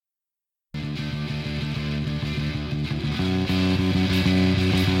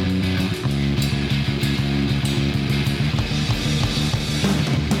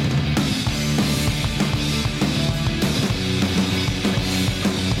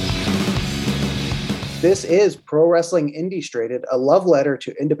This is Pro Wrestling Indie-strated, a love letter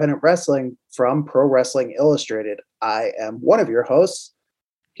to independent wrestling from Pro Wrestling Illustrated. I am one of your hosts,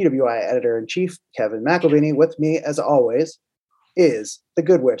 PWI Editor-in-Chief Kevin McElveen. With me, as always, is the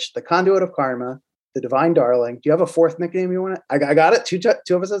Good Witch, the Conduit of Karma, the Divine Darling. Do you have a fourth nickname you want to? I got it.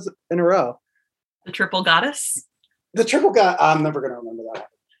 Two of us in a row. The Triple Goddess. The Triple God. I'm never going to remember that.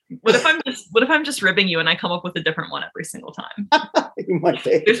 What if I'm just ribbing you and I come up with a different one every single time? You might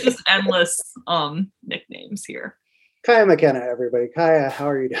be. There's just endless nicknames here. Kaya McKenna, everybody. Kaya, how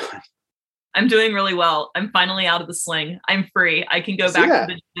are you doing? I'm doing really well. I'm finally out of the sling. I'm free. I can go back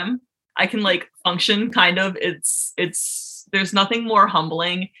to the gym. I can function kind of. It's there's nothing more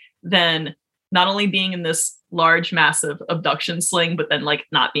humbling than not only being in this large, massive abduction sling, but then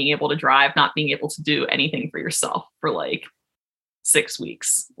not being able to drive, not being able to do anything for yourself for 6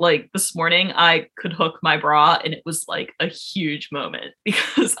 weeks. This morning I could hook my bra and it was a huge moment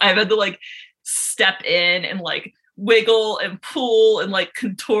because I've had to step in and wiggle and pull and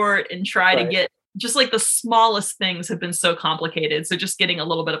contort and try to get just the smallest things have been so complicated. So just getting a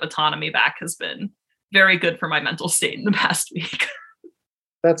little bit of autonomy back has been very good for my mental state in the past week.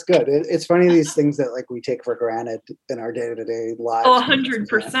 That's good. It's funny, these things that we take for granted in our day-to-day lives. Oh,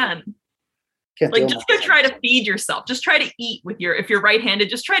 100%. Just go try to feed yourself. Just try to eat if you're right-handed,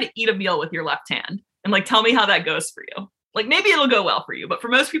 just try to eat a meal with your left hand and tell me how that goes for you. Maybe it'll go well for you, but for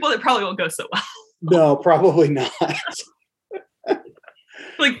most people, it probably won't go so well. No, probably not.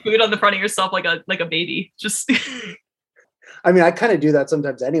 Food on the front of yourself like a baby. Just. I mean, I kind of do that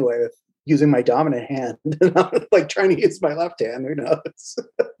sometimes anyway with using my dominant hand. Trying to use my left hand. Who knows?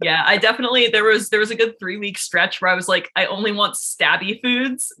 Yeah, I definitely there was a good 3-week stretch where I was I only want stabby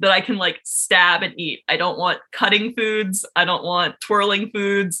foods that I can stab and eat. I don't want cutting foods. I don't want twirling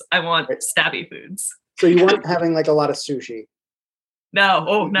foods. I want stabby foods. So you weren't having a lot of sushi? No.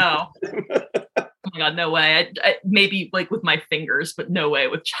 Oh no. Oh my God, no way. I maybe with my fingers, but no way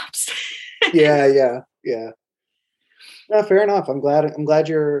with chopsticks. Yeah. No, fair enough. I'm glad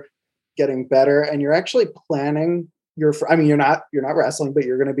you're getting better, and you're actually planning you're not wrestling, but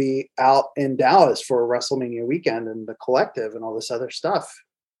you're going to be out in Dallas for WrestleMania weekend and the Collective and all this other stuff.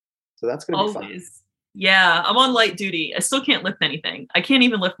 So that's going to be fun. Yeah, I'm on light duty. I still can't lift anything. I can't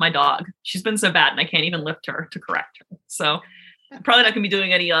even lift my dog. She's been so bad and I can't even lift her to correct her. So I'm probably not going to be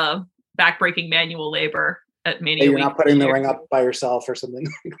doing any backbreaking manual labor at Mania. You're not putting the ring up by yourself or something?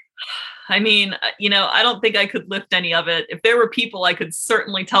 I mean, I don't think I could lift any of it. If there were people, I could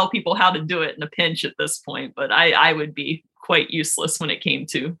certainly tell people how to do it in a pinch at this point, but I would be quite useless when it came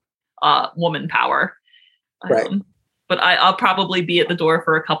to woman power. Right. But I'll probably be at the door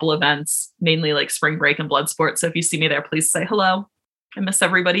for a couple events, mainly spring break and Bloodsport. So if you see me there, please say hello. I miss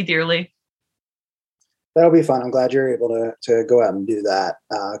everybody dearly. That'll be fun. I'm glad you're able to go out and do that.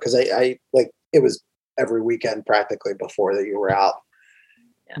 Because I it was every weekend practically before that you were out.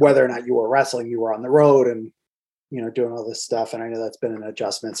 Yeah. Whether or not you were wrestling, you were on the road and, doing all this stuff. And I know that's been an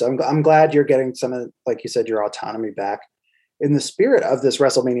adjustment. So I'm glad you're getting some of, like you said, your autonomy back. In the spirit of this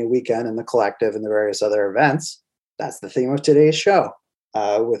WrestleMania weekend and the Collective and the various other events, that's the theme of today's show.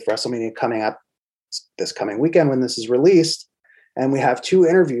 With WrestleMania coming up this coming weekend when this is released. And we have 2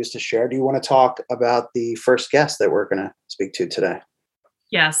 interviews to share. Do you want to talk about the first guest that we're going to speak to today?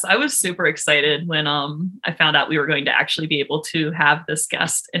 Yes, I was super excited when I found out we were going to actually be able to have this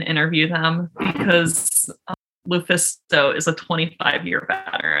guest and interview them because Lufisto is a 25-year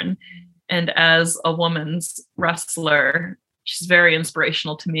veteran. And as a woman's wrestler, she's very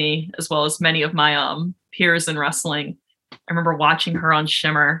inspirational to me, as well as many of my peers in wrestling. I remember watching her on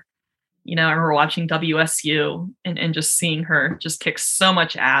Shimmer. I remember watching WSU and just seeing her just kick so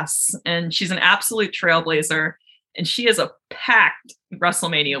much ass. And she's an absolute trailblazer. And she has a packed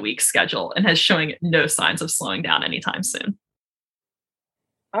WrestleMania week schedule and has showing no signs of slowing down anytime soon.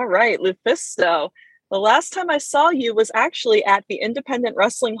 All right, Lufisto. The last time I saw you was actually at the Independent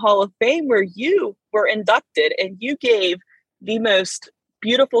Wrestling Hall of Fame where you were inducted and you gave the most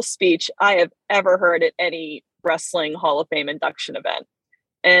beautiful speech I have ever heard at any Wrestling Hall of Fame induction event.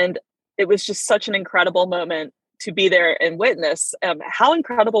 And it was just such an incredible moment to be there and witness. How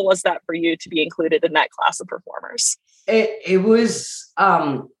incredible was that for you to be included in that class of performers? It was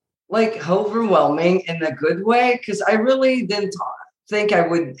overwhelming in a good way because I really didn't think I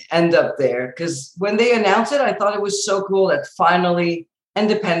would end up there. Because when they announced it, I thought it was so cool that finally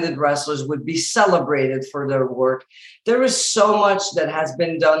independent wrestlers would be celebrated for their work. There is so much that has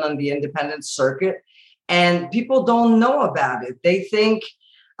been done on the independent circuit, and people don't know about it. They think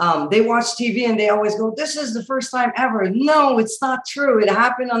they watch TV and they always go, this is the first time ever. No, it's not true. It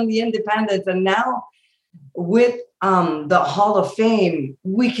happened on the independent. And now with the Hall of Fame,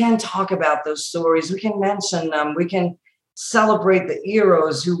 we can talk about those stories. We can mention them. We can celebrate the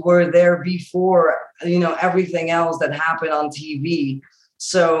heroes who were there before, everything else that happened on TV.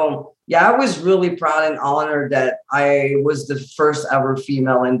 So yeah, I was really proud and honored that I was the first ever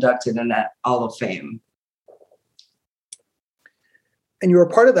female inducted in that Hall of Fame. And you were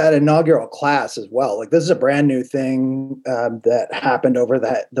part of that inaugural class as well. Like, this is a brand new thing that happened over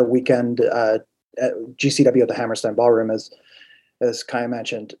the weekend at GCW at the Hammerstein Ballroom, as Kaya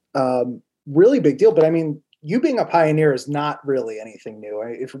mentioned. Really big deal. But I mean, you being a pioneer is not really anything new.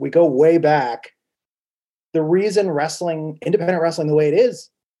 If we go way back, the reason independent wrestling the way it is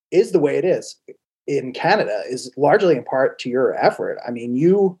the way it is in Canada is largely in part to your effort. I mean,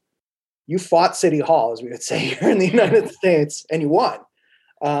 you fought City Hall, as we would say here in the United States, and you won.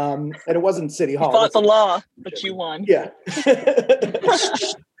 And it wasn't City Hall. You fought the law, but you won. Yeah.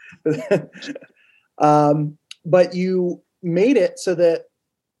 But you made it so that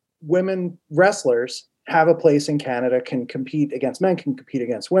women wrestlers have a place in Canada, can compete against men, can compete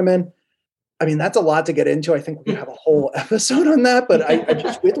against women. I mean, that's a lot to get into. I think we could have a whole episode on that, but I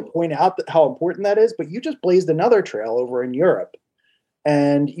just want to point out how important that is. But you just blazed another trail over in Europe.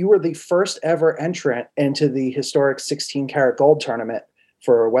 And you were the first ever entrant into the historic 16 karat gold tournament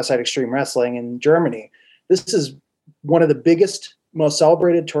for Westside Extreme Wrestling in Germany. This is one of the biggest, most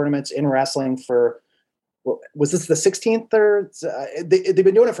celebrated tournaments in wrestling for, was this the 16th or they've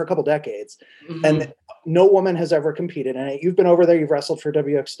been doing it for a couple decades. Mm-hmm. And no woman has ever competed in it. You've been over there, you've wrestled for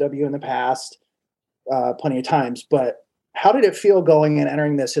WXW in the past plenty of times, but how did it feel going and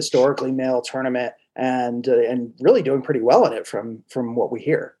entering this historically male tournament and really doing pretty well in it from what we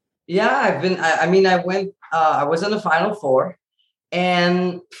hear? Yeah, I was in the Final Four.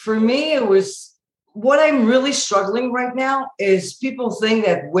 And for me, it was, what I'm really struggling right now is people think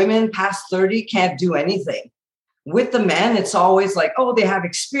that women past 30 can't do anything. With the men, it's always like, oh, they have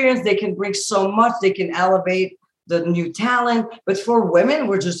experience, they can bring so much, they can elevate the new talent. But for women,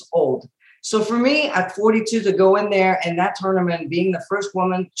 we're just old. So for me, at 42, to go in there and that tournament, being the first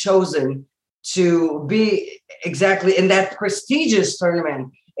woman chosen to be exactly in that prestigious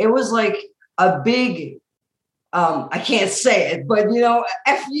tournament, it was like a big, I can't say it, but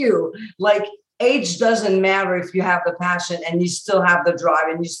F you, like, age doesn't matter if you have the passion and you still have the drive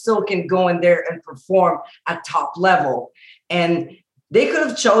and you still can go in there and perform at top level. And they could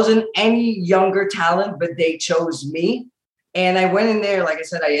have chosen any younger talent, but they chose me. And I went in there, like I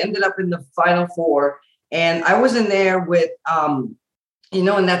said, I ended up in the Final Four, and I was in there with, in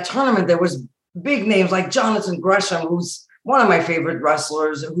that tournament, there was big names like Jonathan Gresham, who's one of my favorite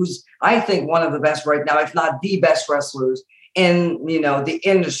wrestlers, who's, I think, one of the best right now, if not the best wrestlers in, the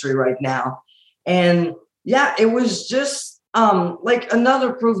industry right now. And yeah, it was just like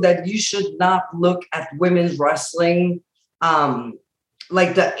another proof that you should not look at women's wrestling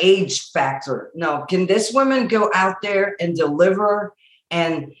like the age factor. No, can this woman go out there and deliver?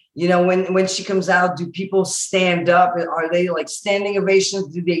 And when she comes out, do people stand up? Are they like standing ovations?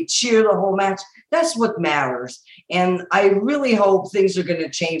 Do they cheer the whole match? That's what matters. And I really hope things are going to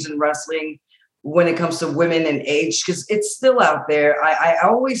change in wrestling when it comes to women and age, because it's still out there. I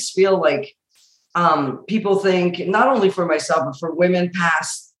always feel like people think, not only for myself, but for women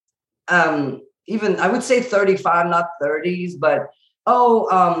past, even I would say 35, not 30s, but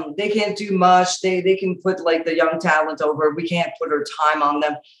they can't do much. They can put like the young talent over. We can't put our time on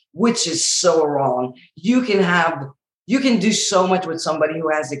them, which is so wrong. You can do so much with somebody who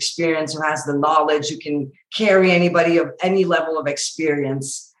has experience, who has the knowledge. You can carry anybody of any level of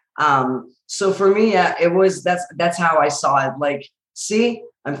experience. So for me, that's how I saw it. Like, see,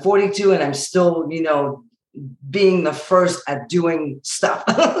 I'm 42 and I'm still, being the first at doing stuff.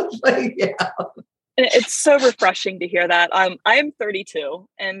 Like, yeah. And it's so refreshing to hear that. I am 32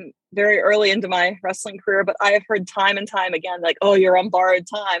 and very early into my wrestling career, but I have heard time and time again, like, oh, you're on borrowed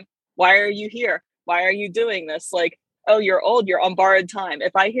time. Why are you here? Why are you doing this? Like, oh, you're old, you're on borrowed time.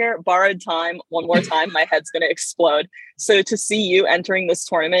 If I hear borrowed time one more time, my head's going to explode. So to see you entering this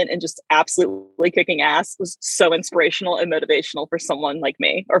tournament and just absolutely kicking ass was so inspirational and motivational for someone like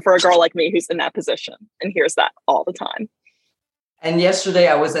me, or for a girl like me who's in that position and hears that all the time. And yesterday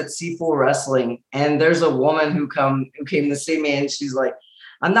I was at C4 Wrestling, and there's a woman who came to see me, and she's like,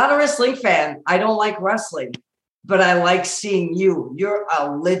 I'm not a wrestling fan. I don't like wrestling, but I like seeing you. You're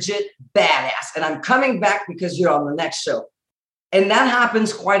a legit badass. And I'm coming back because you're on the next show. And that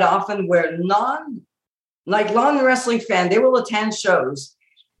happens quite often where non-wrestling fan, they will attend shows.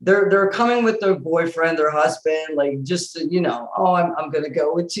 They're coming with their boyfriend, their husband, like just, I'm going to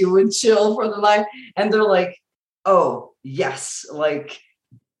go with you and chill for the night. And they're like, oh, yes, like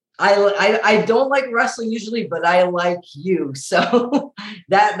I don't like wrestling usually, but I like you. So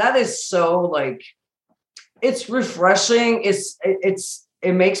that is so like, it's refreshing.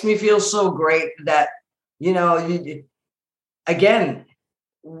 It makes me feel so great that, again,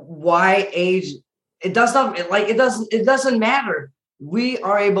 why age, it doesn't matter. We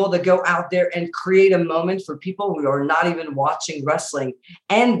are able to go out there and create a moment for people who are not even watching wrestling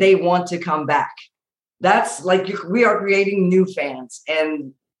and they want to come back. That's like, we are creating new fans.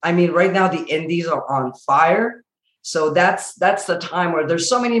 And I mean, right now the indies are on fire. So that's the time where there's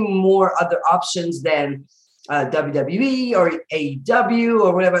so many more other options than WWE or AEW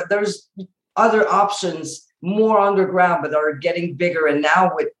or whatever. There's other options more underground, but are getting bigger. And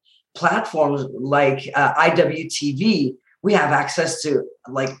now with platforms like IWTV, we have access to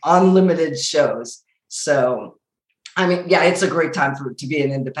like unlimited shows. So, I mean, yeah, it's a great time to be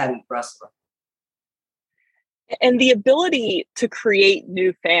an independent wrestler. And the ability to create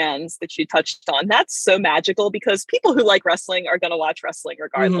new fans that you touched on, that's so magical because people who like wrestling are going to watch wrestling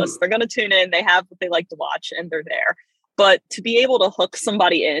regardless. Mm-hmm. They're going to tune in, they have what they like to watch, and they're there. But to be able to hook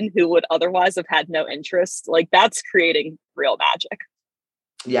somebody in who would otherwise have had no interest, like that's creating real magic.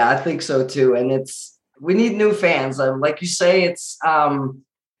 Yeah, I think so too. And we need new fans. Like you say, it's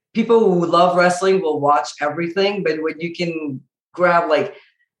people who love wrestling will watch everything, but when you can grab like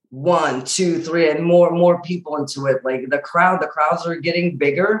 1, 2, 3, and more people into it, like the crowds are getting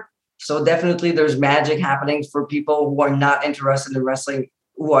bigger. So definitely there's magic happening for people who are not interested in wrestling,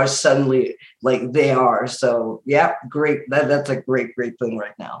 who are suddenly like they are. So yeah, great. That's a great thing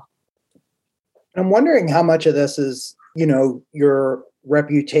right now. I'm wondering how much of this is, your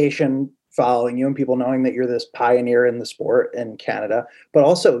reputation following you and people knowing that you're this pioneer in the sport in Canada, but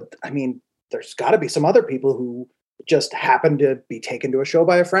also, I mean, there's got to be some other people who just happened to be taken to a show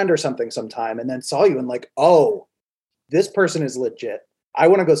by a friend or something sometime and then saw you and like, oh, this person is legit. I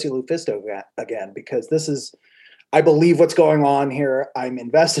want to go see Lufisto again because this is, I believe what's going on here. I'm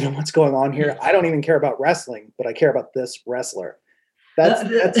invested in what's going on here. I don't even care about wrestling, but I care about this wrestler.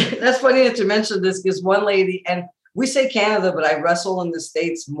 That's funny that you mentioned this because one lady, and we say Canada, but I wrestle in the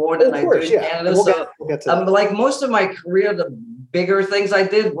States more than I do in Canada. We'll get to like most of my career, the bigger things I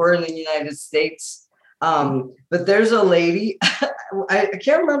did were in the United States. But there's a lady, I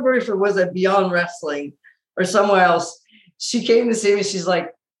can't remember if it was at Beyond Wrestling or somewhere else. She came to see me. She's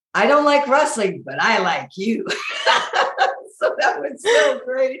like, I don't like wrestling, but I like you. So that was so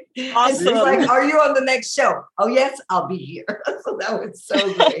great. Awesome. And she's like, are you on the next show? Oh, yes, I'll be here. So that was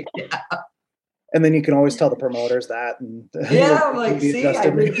so great. Yeah. And then you can always tell the promoters that. And, yeah, I'm like, see, I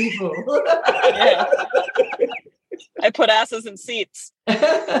bring people. Yeah. I put asses in seats.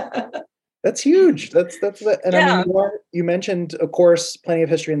 That's huge. That's and yeah. I mean, you mentioned, of course, plenty of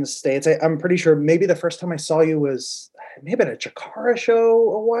history in the States. I'm pretty sure maybe the first time I saw you was maybe at a Chikara show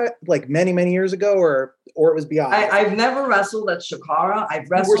or what, like many years ago, or it was Beyond. I've never wrestled at Chikara. I've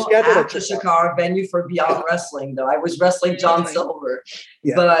wrestled at the Chikara venue for Beyond Wrestling, though. I was wrestling John Silver.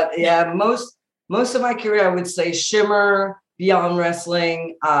 Yeah. But yeah, most of my career, I would say Shimmer, Beyond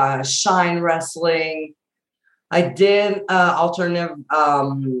Wrestling, Shine Wrestling. I did alternative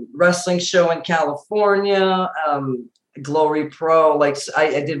wrestling show in California, Glory Pro. Like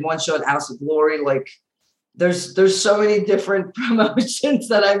I did one show at House of Glory. Like there's so many different promotions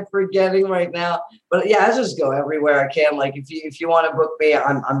that I'm forgetting right now. But yeah, I just go everywhere I can. Like if you want to book me,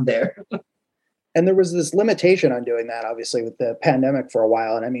 I'm there. And there was this limitation on doing that, obviously, with the pandemic for a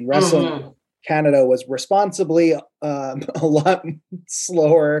while. And I mean, wrestling Canada was responsibly a lot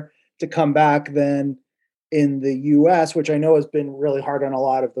slower to come back than in the US, which I know has been really hard on a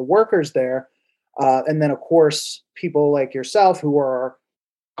lot of the workers there. And then, of course, people like yourself who are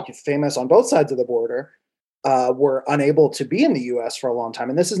famous on both sides of the border were unable to be in the US for a long time.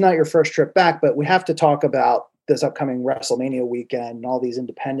 And this is not your first trip back, but we have to talk about this upcoming WrestleMania weekend and all these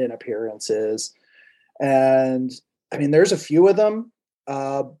independent appearances. And I mean, there's a few of them.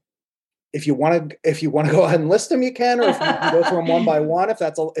 If you want to go ahead and list them, you can, or if you can go through them one by one, if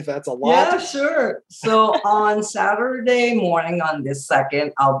that's a lot. Yeah, sure. So on Saturday morning on this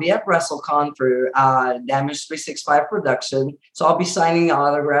 2nd, I'll be at WrestleCon for Damage 365 production. So I'll be signing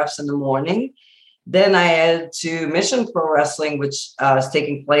autographs in the morning. Then I head to Mission Pro Wrestling, which is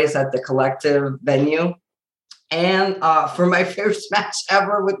taking place at the Collective venue. And for my first match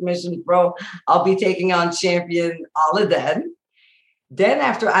ever with Mission Pro, I'll be taking on champion Aladdin. Then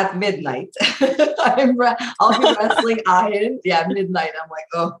at midnight, I'll be wrestling Ian. Yeah, midnight. I'm like,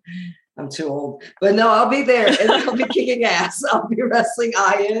 oh, I'm too old. But no, I'll be there and I'll be kicking ass. I'll be wrestling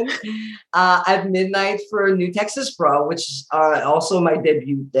Ian at midnight for New Texas Pro, which is also my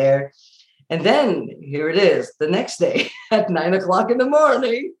debut there. And then here it is, the next day at 9:00 in the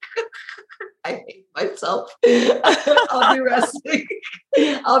morning. I hate myself. I'll be wrestling.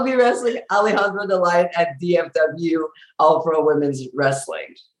 I'll be wrestling Alejandra the Lion at DFW All Pro Women's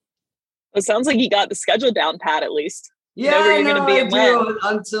Wrestling. It sounds like you got the schedule down pat at least. Yeah, where you're gonna be I do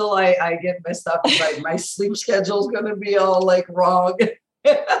until I get messed up. My sleep schedule's gonna be all like wrong.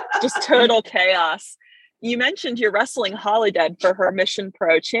 Just total chaos. You mentioned you're wrestling Holidead for her Mission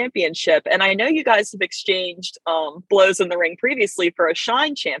Pro Championship, and I know you guys have exchanged blows in the ring previously for a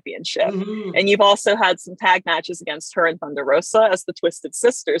Shine Championship, and you've also had some tag matches against her and Thunder Rosa as the Twisted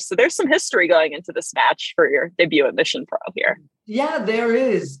Sisters. So there's some history going into this match for your debut at Mission Pro here. Yeah, there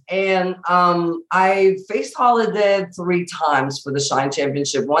is, and I faced Holidead 3 times for the Shine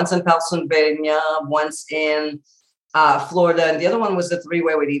Championship. Once in Pennsylvania, once in Florida, and the other one was the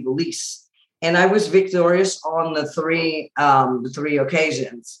 3-way with Ivelisse. And I was victorious on the three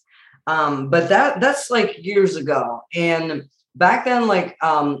occasions. But that's like years ago. And back then, like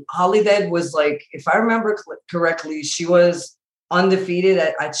Holidead was like, if I remember correctly, she was undefeated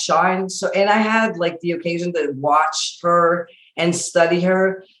at Shine. So, and I had like the occasion to watch her and study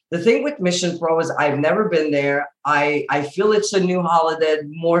her. The thing with Mission Pro is I've never been there. I feel it's a new Holidead,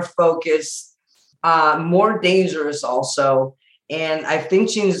 more focused, more dangerous also. And I think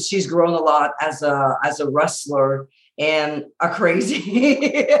she's grown a lot as a wrestler and a crazy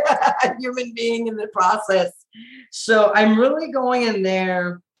human being in the process. So I'm really going in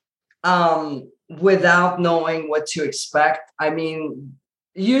there without knowing what to expect. I mean,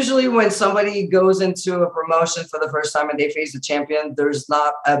 usually when somebody goes into a promotion for the first time and they face a champion, there's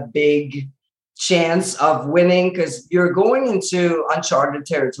not a big chance of winning because you're going into uncharted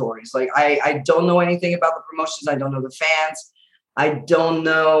territories. Like I don't know anything about the promotions. I don't know the fans. I don't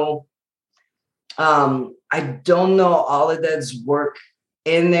know Holidead's work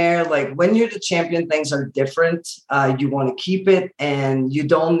in there. Like when you're the champion, things are different. You want to keep it, and you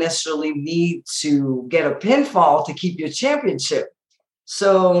don't necessarily need to get a pinfall to keep your championship.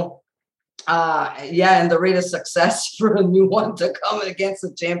 So, and the rate of success for a new one to come against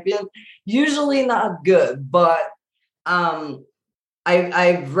a champion, usually not good, but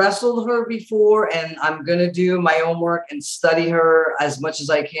I've wrestled her before, and I'm going to do my own work and study her as much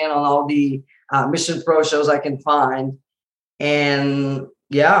as I can on all the Mission Pro shows I can find. And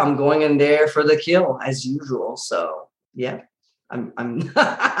yeah, I'm going in there for the kill as usual. So yeah, I'm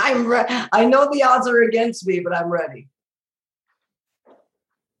I know the odds are against me, but I'm ready.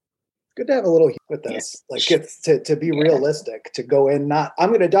 Good to have a little heat with this. Like it's to be realistic, to go in, not I'm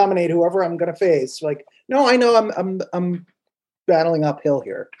going to dominate whoever I'm going to face. Like, no, I know I'm battling uphill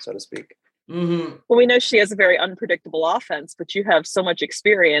here, so to speak. Well, we know she has a very unpredictable offense, but you have so much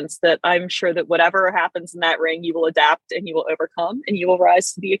experience that I'm sure that whatever happens in that ring, you will adapt and you will overcome and you will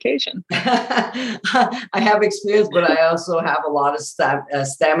rise to the occasion. I have experience, but I also have a lot of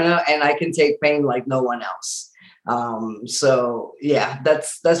stamina, and I can take pain like no one else. So yeah,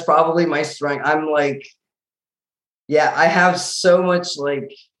 that's probably my strength. I'm like, yeah, I have so much,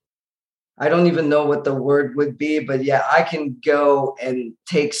 like, I don't even know what the word would be, but yeah, I can go and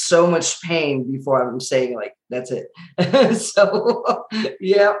take so much pain before I'm saying like, that's it. So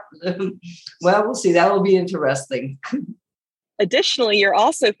yeah, well, we'll see. That will be interesting. Additionally, you're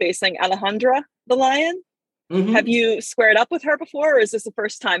also facing Alejandra the Lion. Have you squared up with her before, or is this a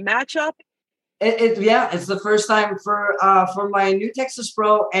first time matchup? It's the first time for my New Texas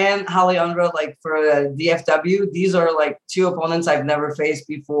Pro and Alejandra, like for DFW. These are like 2 opponents I've never faced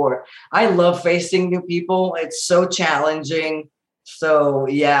before. I love facing new people. It's so challenging. So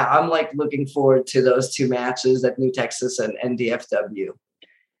yeah, I'm like looking forward to those 2 matches at New Texas and DFW.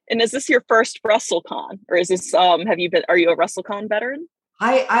 And is this your first WrestleCon, or is this are you a WrestleCon veteran?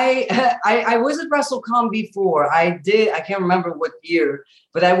 I was at WrestleCon before. I can't remember what year,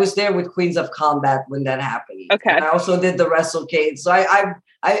 but I was there with Queens of Combat when that happened. Okay. And I also did the WrestleCade. So I've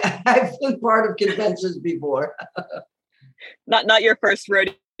been part of conventions before. Not your first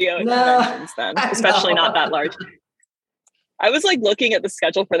rodeo at conventions then, especially not that large. I was like looking at the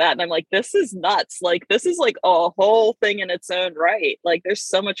schedule for that and I'm like, this is nuts. Like, this is like a whole thing in its own right. Like, there's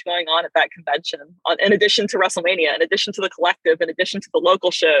so much going on at that convention, in addition to WrestleMania, in addition to the collective, in addition to the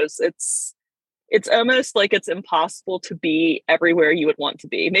local shows. It's almost like it's impossible to be everywhere you would want to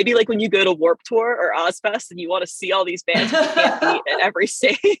be. Maybe like when you go to Warped Tour or Ozfest and you want to see all these bands, but you can't be at every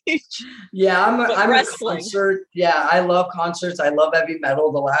stage. Yeah, I'm wrestling. A concert. Yeah, I love concerts. I love heavy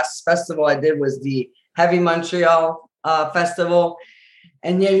metal. The last festival I did was the Heavy Montreal festival,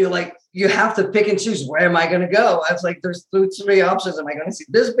 and yeah, you're like you have to pick and choose. Where am I going to go? I was like, there's too many options. Am I going to see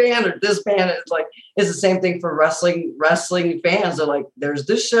this band or this band? It's like, it's the same thing for wrestling fans. They're like, there's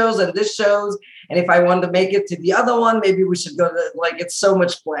this shows and this shows. And if I wanted to make it to the other one, maybe we should go to, like, it's so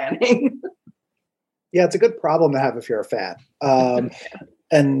much planning. Yeah, it's a good problem to have if you're a fan.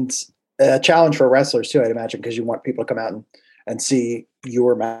 And a challenge for wrestlers too, I'd imagine, because you want people to come out and see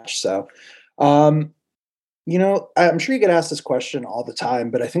your match. So, you know, I'm sure you get asked this question all the time,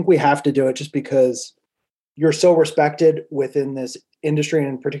 but I think we have to do it just because you're so respected within this industry,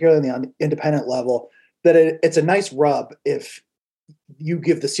 and particularly on the independent level, that it's a nice rub if you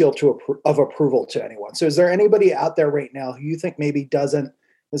give the seal of approval to anyone. So is there anybody out there right now who you think maybe doesn't,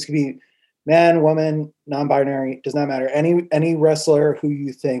 this could be man, woman, non-binary, does not matter, any wrestler who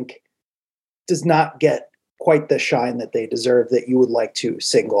you think does not get quite the shine that they deserve, that you would like to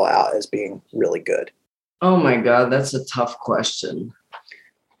single out as being really good? Oh my God, that's a tough question.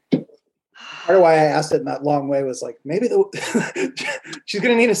 Part of why I asked it in that long way was like, maybe she's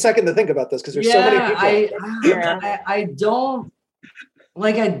going to need a second to think about this because there's so many people.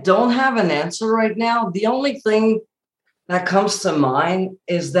 I don't have an answer right now. The only thing that comes to mind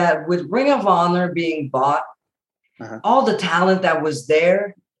is that with Ring of Honor being bought, all the talent that was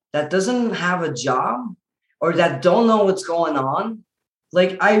there that doesn't have a job or that don't know what's going on,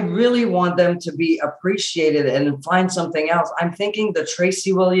 like, I really want them to be appreciated and find something else. I'm thinking the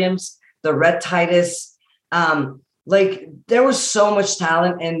Tracy Williams, the Red Titus, like, there was so much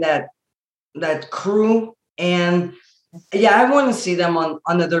talent in that crew. And yeah, I want to see them on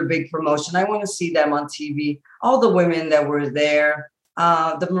another big promotion. I want to see them on TV. All the women that were there,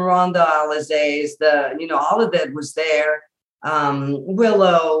 the Miranda Alizés, all of that was there.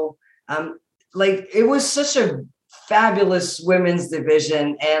 Willow, like, it was such a fabulous women's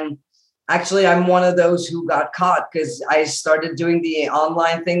division. And actually, I'm one of those who got caught because I started doing the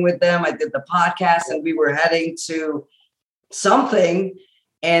online thing with them. I did the podcast and we were heading to something.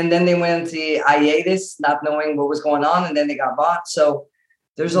 And then they went into hiatus, not knowing what was going on. And then they got bought. So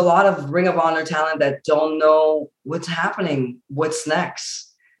there's a lot of Ring of Honor talent that don't know what's happening, what's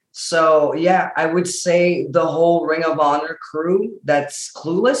next. So yeah, I would say the whole Ring of Honor crew that's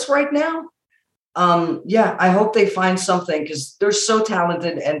clueless right now. Yeah, I hope they find something because they're so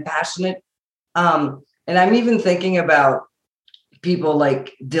talented and passionate. And I'm even thinking about people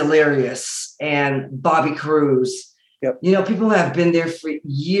like Delirious and Bobby Cruz. Yep. You know, people who have been there for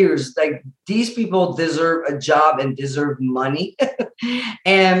years. Like, these people deserve a job and deserve money.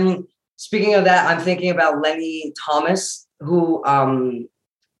 And speaking of that, I'm thinking about Lenny Thomas, who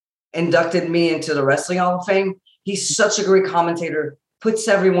inducted me into the Wrestling Hall of Fame. He's such a great commentator, puts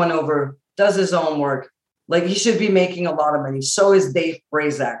everyone over, does his own work. Like, he should be making a lot of money. So is Dave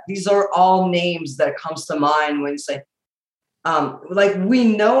Prazak. These are all names that comes to mind when you say, like,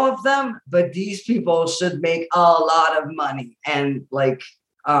 we know of them, but these people should make a lot of money. And like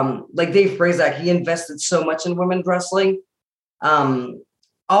Dave Prazak, he invested so much in women's wrestling.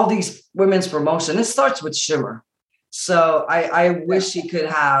 All these women's promotion, it starts with Shimmer. So I wish he could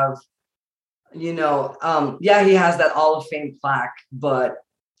have, he has that Hall of Fame plaque, but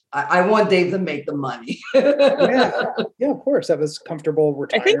I want Dave to make the money. yeah, of course. That was comfortable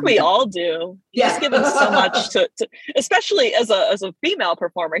retirement. I think we all do. He's given so much to especially as a female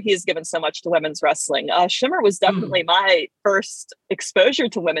performer, he's given so much to women's wrestling. Shimmer was definitely my first exposure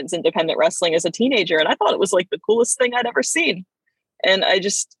to women's independent wrestling as a teenager. And I thought it was like the coolest thing I'd ever seen. And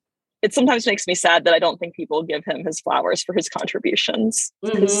it sometimes makes me sad that I don't think people give him his flowers for his contributions,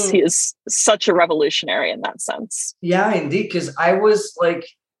 because he is such a revolutionary in that sense. Yeah, indeed. Because I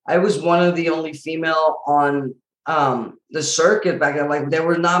was one of the only female on the circuit back then. Like, there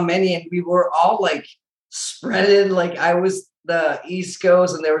were not many, and we were all like spreaded. Like, I was the East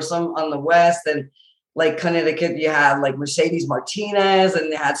Coast, and there were some on the West, and like Connecticut, you had like Mercedes Martinez,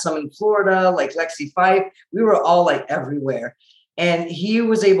 and they had some in Florida, like Lexi Fife. We were all like everywhere. And he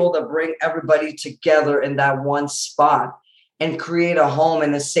was able to bring everybody together in that one spot and create a home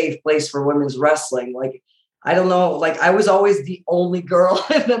and a safe place for women's wrestling. Like, I don't know, like, I was always the only girl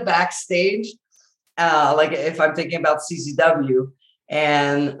in the backstage. Like, if I'm thinking about CCW,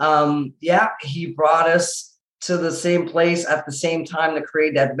 and he brought us to the same place at the same time to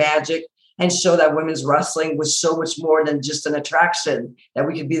create that magic and show that women's wrestling was so much more than just an attraction, that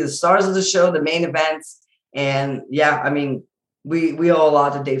we could be the stars of the show, the main events. And yeah, I mean, we owe a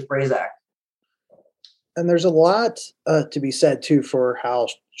lot to Dave Prazak. And there's a lot to be said too for how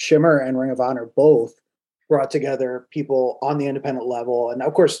Shimmer and Ring of Honor both brought together people on the independent level. And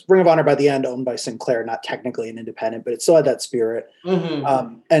of course, Ring of Honor by the end owned by Sinclair, not technically an independent, but it still had that spirit,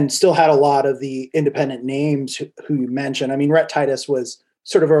 and still had a lot of the independent names who you mentioned. I mean, Rhett Titus was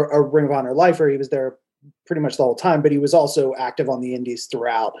sort of a Ring of Honor lifer. He was there pretty much the whole time, but he was also active on the indies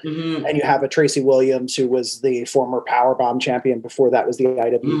throughout. Mm-hmm. And you have a Tracy Williams, who was the former Powerbomb champion. Before that was the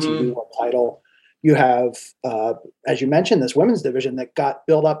IWTV Mm-hmm. World title. You have, as you mentioned, this women's division that got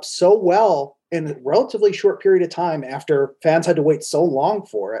built up so well in a relatively short period of time after fans had to wait so long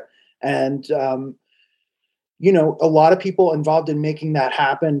for it. And, you know, a lot of people involved in making that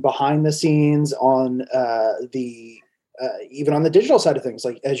happen behind the scenes on even on the digital side of things.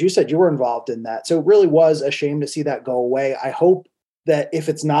 Like, as you said, you were involved in that. So it really was a shame to see that go away. I hope that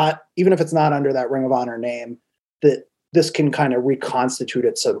even if it's not under that Ring of Honor name, that this can kind of reconstitute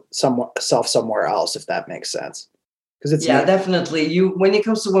itself somewhere else, if that makes sense. Because it's definitely. When it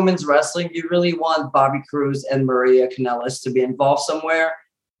comes to women's wrestling, you really want Bobby Cruz and Maria Kanellis to be involved somewhere,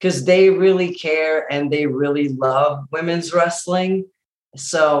 because they really care and they really love women's wrestling.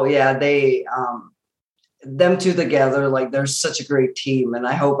 So yeah, them two together, like, they're such a great team, and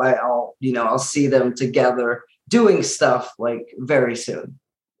I hope I'll see them together doing stuff like very soon.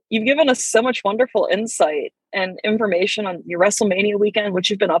 You've given us so much wonderful insight and information on your WrestleMania weekend, what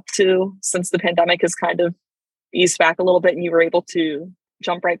you've been up to since the pandemic has kind of eased back a little bit and you were able to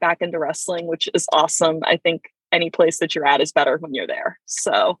jump right back into wrestling, which is awesome. I think any place that you're at is better when you're there.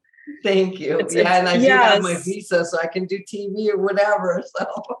 So thank you. And I do have my visa, so I can do TV or whatever. So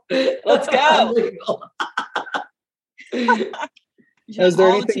let's go. Is there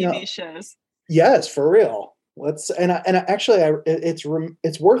anything TV shows? Yes, for real. It's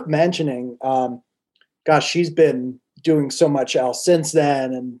worth mentioning. Gosh, she's been doing so much else since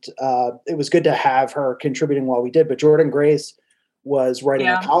then, and it was good to have her contributing while we did. But Jordan Grace was writing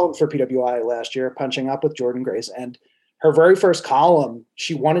a column for PWI last year, Punching Up with Jordan Grace, and her very first column,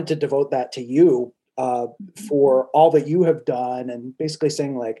 she wanted to devote that to you for all that you have done, and basically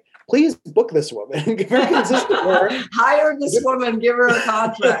saying, like, please book this woman, give her consistent work. Hire this woman, give her a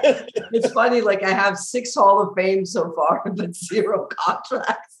contract. It's funny, like, I have 6 Hall of Fame so far, but 0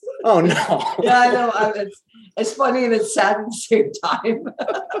 contracts. Oh no! Yeah, I know. It's funny and it's sad at the same time.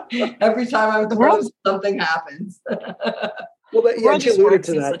 Every time I'm close, something happens. Well, the world just works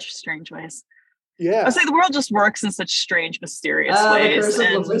in such strange ways. Yeah, I say the world just works in such strange, mysterious ways.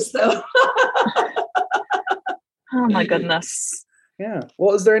 Oh my goodness. Yeah.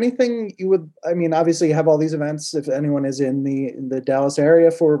 Well, is there anything you would? I mean, obviously, you have all these events. If anyone is in the Dallas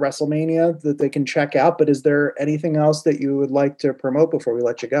area for WrestleMania, that they can check out. But is there anything else that you would like to promote before we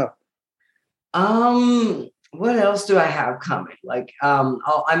let you go? What else do I have coming? Like,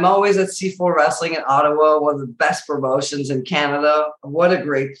 I'm always at C4 Wrestling in Ottawa, one of the best promotions in Canada. What a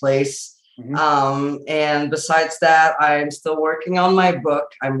great place. Mm-hmm. And besides that, I'm still working on my book.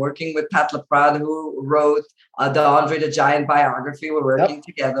 I'm working with Pat LaPrade, who wrote the Andre the Giant biography. We're working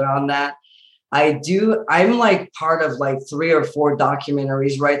together on that. I'm like part of like 3 or 4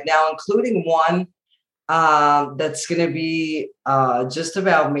 documentaries right now, including one that's going to be just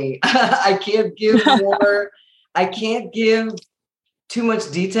about me. I can't give too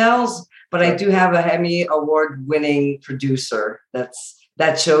much details, but I do have a Emmy award-winning producer that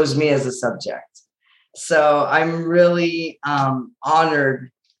chose me as a subject. So I'm really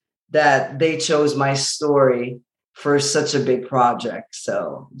honored that they chose my story for such a big project.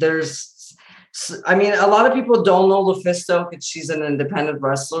 So a lot of people don't know LuFisto because she's an independent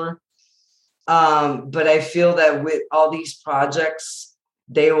wrestler. But I feel that with all these projects,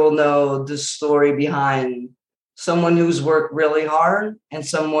 they will know the story behind someone who's worked really hard and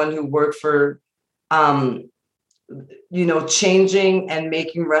someone who worked for, changing and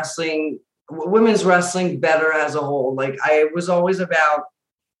making women's wrestling better as a whole. Like, I was always about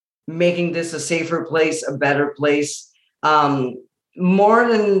making this a safer place, a better place, more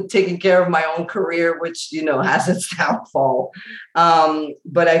than taking care of my own career, which, has its downfall.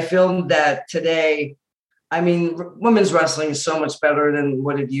 But I feel that today, women's wrestling is so much better than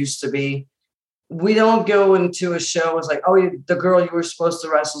what it used to be. We don't go into a show, it's like, oh, the girl you were supposed to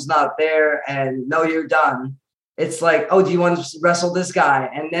wrestle is not there, and no, you're done. It's like, oh, do you want to wrestle this guy?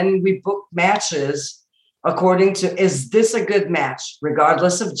 And then we book matches according to, is this a good match?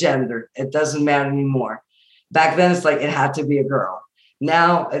 Regardless of gender, it doesn't matter anymore. Back then, it's like it had to be a girl.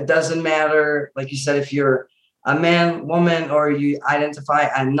 Now, it doesn't matter, like you said, if you're a man, woman, or you identify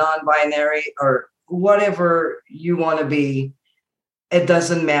a non-binary or whatever you want to be, it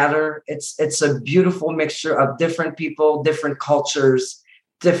doesn't matter. It's a beautiful mixture of different people, different cultures,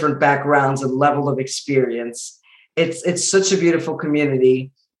 different backgrounds and level of experience. It's such a beautiful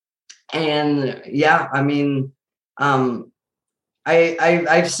community. And yeah, I've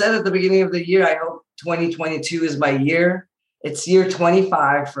said at the beginning of the year, I hope 2022 is my year. It's year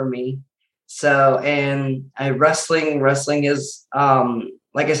 25 for me. So, and wrestling is,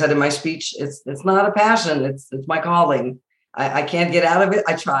 like I said in my speech, it's not a passion. It's my calling. I can't get out of it.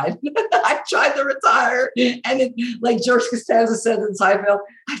 I tried. I tried to retire. And it, like George Costanza said in Seinfeld,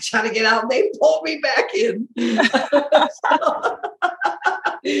 I tried to get out and they pulled me back in.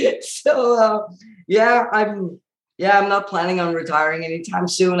 I'm not planning on retiring anytime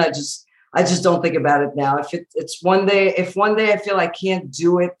soon. I just don't think about it now. If one day I feel I can't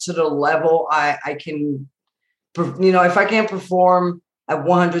do it to the level I can, if I can't perform at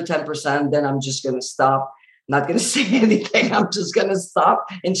 110%, then I'm just going to stop. Not going to say anything. I'm just going to stop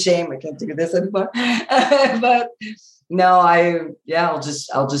in shame. I can't do this anymore. But no, I'll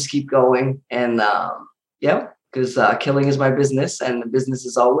just keep going. And because killing is my business, and the business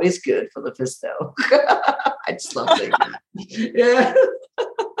is always good for LuFisto. I just love saying that. Yeah.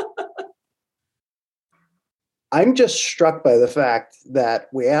 I'm just struck by the fact that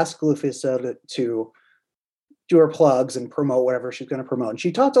we asked LuFisto to do her plugs and promote whatever she's going to promote. And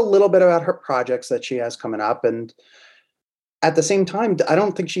she talked a little bit about her projects that she has coming up. And at the same time, I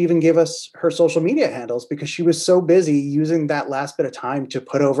don't think she even gave us her social media handles because she was so busy using that last bit of time to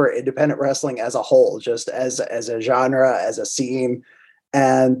put over independent wrestling as a whole, just as a genre, as a scene.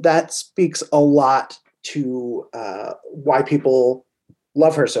 And that speaks a lot to why people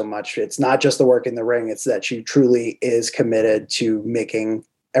love her so much. It's not just the work in the ring. It's that she truly is committed to making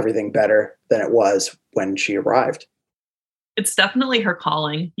everything better than it was when she arrived. It's definitely her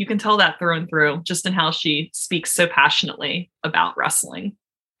calling. You can tell that through and through, just in how she speaks so passionately about wrestling.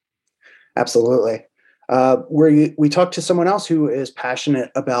 Absolutely. We talked to someone else who is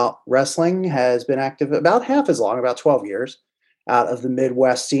passionate about wrestling, has been active about half as long, about 12 years, out of the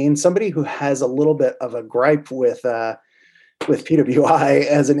Midwest scene. Somebody who has a little bit of a gripe with PWI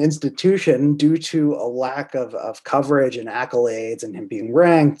as an institution due to a lack of coverage and accolades and him being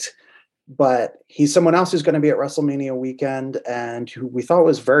ranked. But he's someone else who's going to be at WrestleMania weekend and who we thought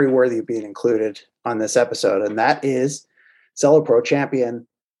was very worthy of being included on this episode. And that is Zelo Pro champion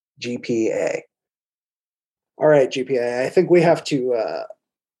GPA. All right, GPA, I think we have to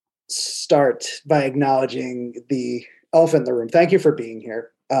start by acknowledging the elephant in the room. Thank you for being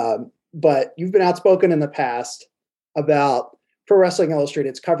here. But you've been outspoken in the past about Pro Wrestling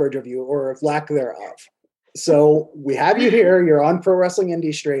Illustrated's coverage of you, or lack thereof. So we have you here. You're on Pro Wrestling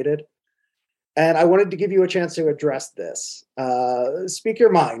Illustrated. And I wanted to give you a chance to address this. Speak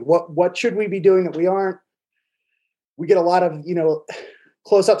your mind. What should we be doing that we aren't? We get a lot of,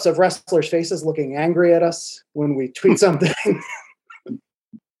 close-ups of wrestlers' faces looking angry at us when we tweet something.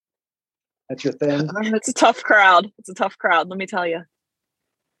 That's your thing. It's a tough crowd. Let me tell you.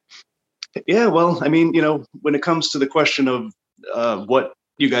 Yeah, well, I mean, when it comes to the question of what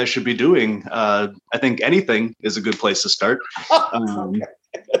you guys should be doing, I think anything is a good place to start. Oh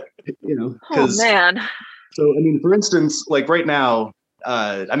man. So, I mean, for instance, like right now,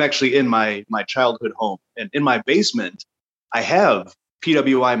 I'm actually in my childhood home, and in my basement, I have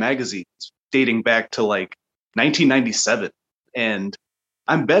PWI magazines dating back to like 1997. And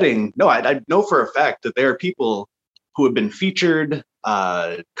I'm betting, I know for a fact that there are people who have been featured,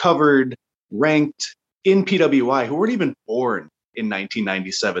 covered, ranked in PWI who weren't even born in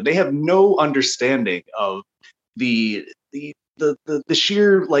 1997. They have no understanding of the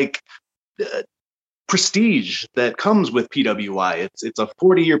sheer prestige that comes with PWI. It's a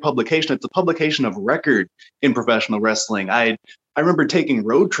 40-year publication. It's a publication of record in professional wrestling. I remember taking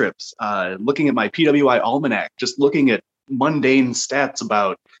road trips, looking at my PWI almanac, just looking at mundane stats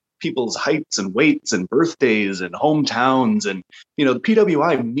about people's heights and weights and birthdays and hometowns. And, the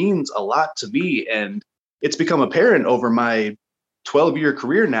PWI means a lot to me. And it's become apparent over my 12-year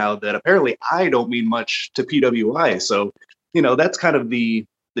career now that apparently I don't mean much to PWI. So, that's kind of the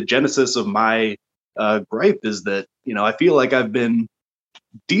genesis of my gripe is that, I feel like I've been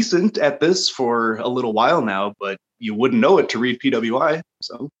decent at this for a little while now, but you wouldn't know it to read PWI.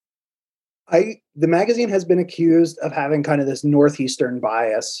 So the magazine has been accused of having kind of this Northeastern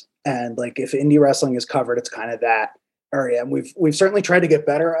bias. And like, if indie wrestling is covered, it's kind of that area. And we've certainly tried to get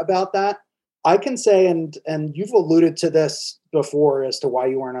better about that. I can say, and you've alluded to this before as to why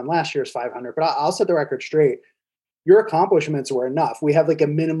you weren't on last year's 500, but I'll set the record straight. Your accomplishments were enough. We have like a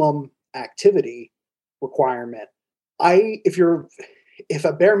minimum activity requirement. If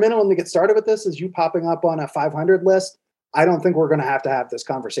a bare minimum to get started with this is you popping up on a 500 list, I don't think we're going to have this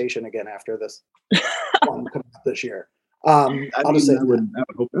conversation again after this one coming up this year. I would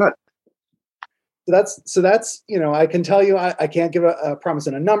hope not. So that's I can tell you I can't give a promise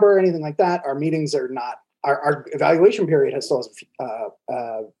in a number or anything like that. Our meetings are not. Our evaluation period has still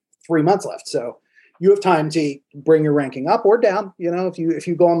 3 months left. So you have time to bring your ranking up or down. You know, if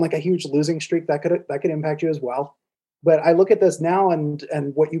you go on like a huge losing streak, that could impact you as well. But I look at this now and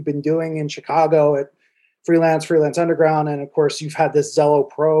what you've been doing in Chicago at Freelance Underground, and of course you've had this Zelo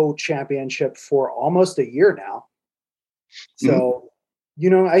Pro Championship for almost a year now. So, you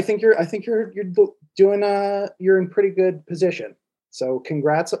know, I think you're doing you're in pretty good position. So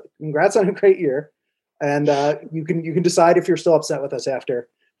congrats on a great year, and you can decide if you're still upset with us after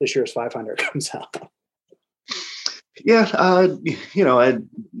this year's 500 comes out. Yeah, you know,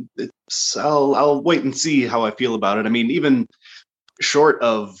 I'll wait and see how I feel about it. I mean, even short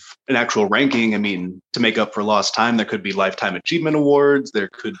of an actual ranking, I mean, to make up for lost time, there could be lifetime achievement awards. There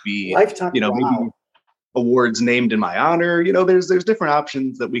could be lifetime, you know, maybe awards named in my honor. You know, there's different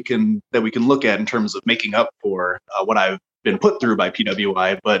options that we can look at in terms of making up for what I've been put through by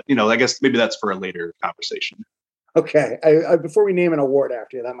PWI. But you know, I guess maybe that's for a later conversation. Okay. I before we name an award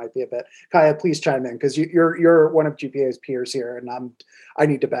after you, that might be a bit. Kaya, please chime in because you're one of GPA's peers here, and I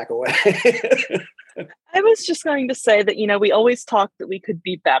need to back away. I was just going to say that, you know, we always talk that we could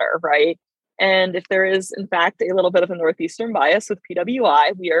be better, right? And if there is, in fact, a little bit of a Northeastern bias with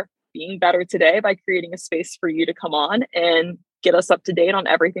PWI, we are being better today by creating a space for you to come on and get us up to date on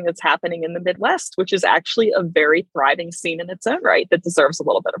everything that's happening in the Midwest, which is actually a very thriving scene in its own right that deserves a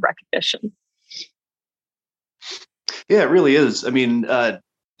little bit of recognition. Yeah, it really is. I mean, to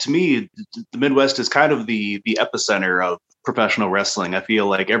me, the Midwest is kind of the epicenter of professional wrestling. I feel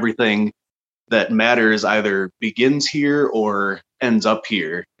like everything that matters either begins here or ends up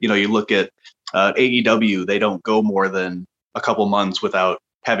here. You know, you look at AEW, they don't go more than a couple months without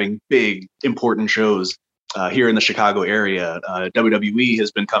having big, important shows here in the Chicago area. WWE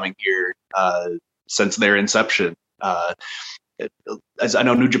has been coming here since their inception. As I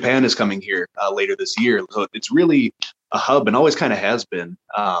know, New Japan is coming here later this year. So it's really a hub and always kind of has been.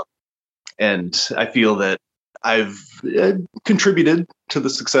 And I feel that I've contributed to the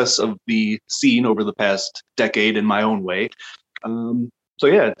success of the scene over the past decade in my own way. So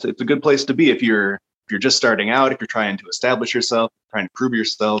yeah, it's a good place to be if you're just starting out, if you're trying to establish yourself, trying to prove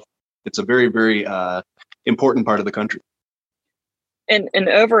yourself. It's a very, very important part of the country. In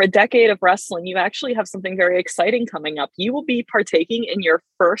over a decade of wrestling, you actually have something very exciting coming up. You will be partaking in your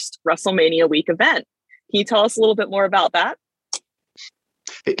first WrestleMania week event. Can you tell us a little bit more about that?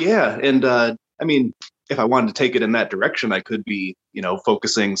 Yeah, and I mean, if I wanted to take it in that direction, I could be, you know,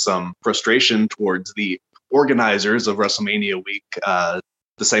 focusing some frustration towards the organizers of WrestleMania week, the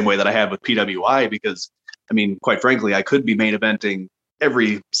same way that I have with PWI, because, I mean, quite frankly, I could be main eventing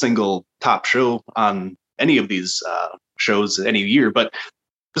every single top show on any of these shows any year. But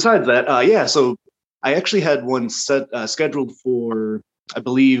besides that, yeah, so I actually had one scheduled for, I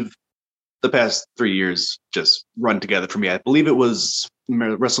believe, the past 3 years just run together for me. I believe it was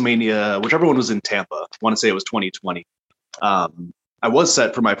WrestleMania, whichever one was in Tampa. I want to say it was 2020. I was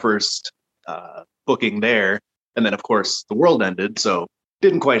set for my first booking there. And then, of course, the world ended. So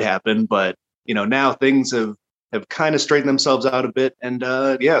didn't quite happen. But, you know, now things have kind of straightened themselves out a bit. And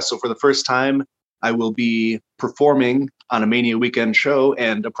yeah, so for the first time, I will be performing on a Mania weekend show.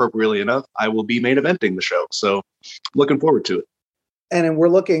 And appropriately enough, I will be main eventing the show. So looking forward to it. And we're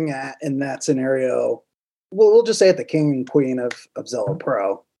looking at, in that scenario, we'll just say it, the king and queen of Zelo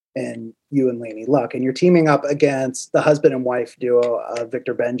Pro, and you and Laney Luck. And you're teaming up against the husband and wife duo,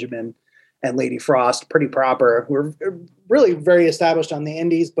 Victor Benjamin and Lady Frost, Pretty Proper, who are really very established on the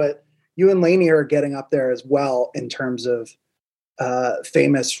indies, but you and Laney are getting up there as well in terms of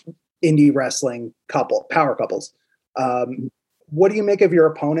famous indie wrestling power couples. What do you make of your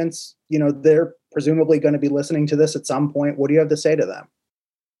opponents? You know, they're presumably going to be listening to this at some point. What do you have to say to them?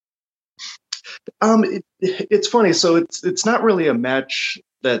 It's funny. So it's not really a match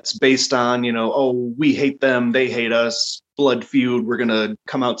that's based on, you know, oh, we hate them, they hate us, blood feud, we're going to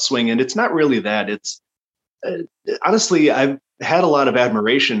come out swinging. It's not really that. It's honestly, I've had a lot of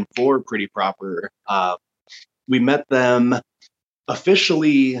admiration for Pretty Proper. We met them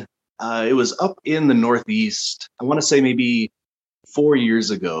officially. It was up in the Northeast. I want to say maybe 4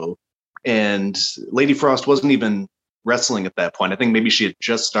 years ago. And Lady Frost wasn't even wrestling at that point. I think maybe she had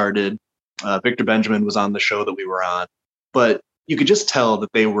just started. Victor Benjamin was on the show that we were on. But you could just tell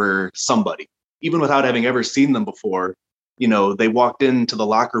that they were somebody. Even without having ever seen them before, you know, they walked into the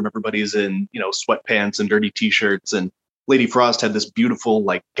locker room, everybody's in, you know, sweatpants and dirty T-shirts. And Lady Frost had this beautiful,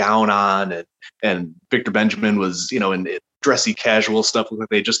 like, gown on. And Victor Benjamin was, you know, in dressy casual stuff. Looked like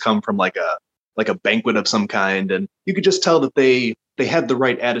they just come from like a banquet of some kind. And you could just tell that they had the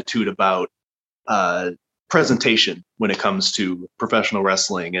right attitude about presentation when it comes to professional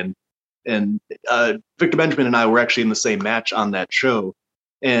wrestling. And Victor Benjamin and I were actually in the same match on that show.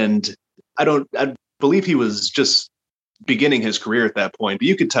 And I believe he was just beginning his career at that point, but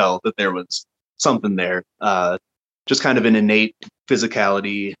you could tell that there was something there. Just kind of an innate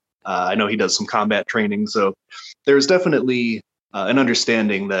physicality. I know he does some combat training, so there's definitely an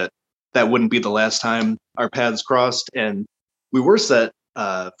understanding that that wouldn't be the last time our paths crossed. And we were set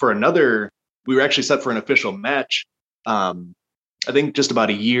we were actually set for an official match, I think just about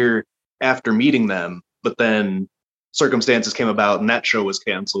a year after meeting them, but then circumstances came about and that show was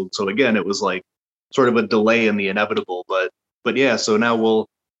canceled. So again, it was like sort of a delay in the inevitable, but yeah, so now we'll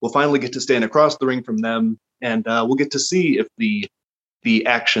finally get to stand across the ring from them, and we'll get to see if the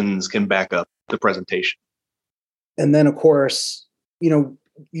actions can back up the presentation. And then, of course,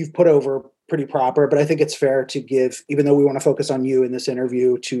 you've put over Pretty Proper, but I think it's fair to give, even though we want to focus on you in this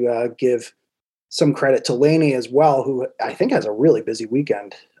interview, to give some credit to Lainey as well, who I think has a really busy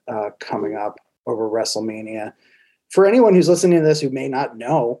weekend coming up over WrestleMania. For anyone who's listening to this who may not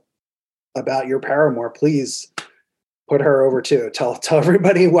know about your paramour, please put her over too. Tell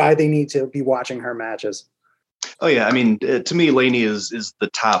everybody why they need to be watching her matches. Oh yeah, I mean, to me, Lainey is the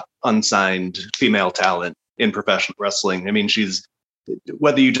top unsigned female talent in professional wrestling. I mean, she's,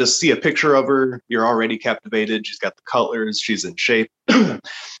 whether you just see a picture of her, you're already captivated. She's got the colors, she's in shape.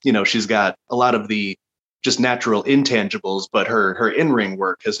 She's got a lot of the just natural intangibles, but her in-ring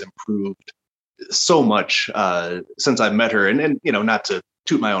work has improved so much since I've met her. And not to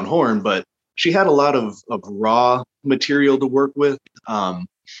toot my own horn, but she had a lot of raw material to work with,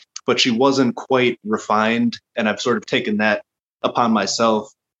 but she wasn't quite refined. And I've sort of taken that upon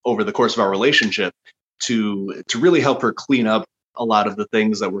myself over the course of our relationship to really help her clean up a lot of the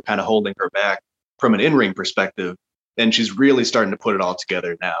things that were kind of holding her back from an in-ring perspective. And she's really starting to put it all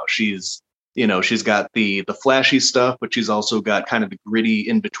together now. She's got the flashy stuff, but she's also got kind of the gritty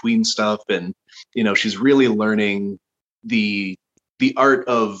in between stuff. And, she's really learning the art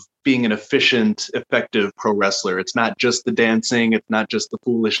of being an efficient, effective pro wrestler. It's not just the dancing. It's not just the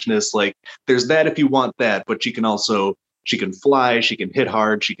foolishness. Like, there's that if you want that, but she can fly, she can hit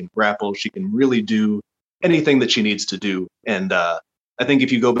hard, she can grapple, she can really do anything that she needs to do. And I think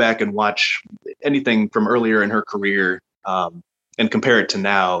if you go back and watch anything from earlier in her career and compare it to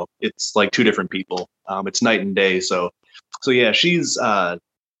now, it's like two different people. It's night and day. So yeah, she's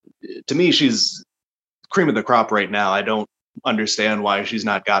to me, she's cream of the crop right now. I don't understand why she's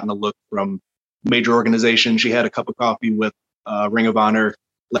not gotten a look from major organizations. She had a cup of coffee with Ring of Honor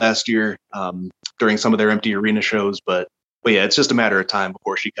last year during some of their empty arena shows, but yeah, it's just a matter of time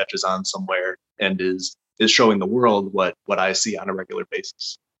before she catches on somewhere and is showing the world what I see on a regular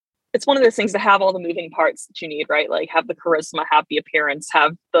basis. It's one of those things to have all the moving parts that you need, right? Like, have the charisma, have the appearance,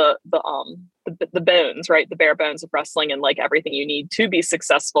 have the bones, right? The bare bones of wrestling and like everything you need to be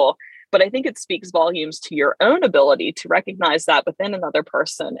successful. But I think it speaks volumes to your own ability to recognize that within another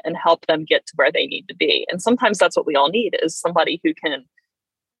person and help them get to where they need to be. And sometimes that's what we all need, is somebody who can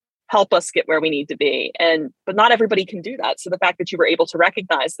help us get where we need to be. But not everybody can do that. So the fact that you were able to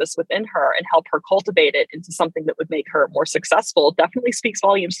recognize this within her and help her cultivate it into something that would make her more successful definitely speaks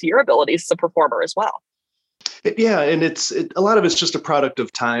volumes to your abilities as a performer as well. Yeah, and a lot of it's just a product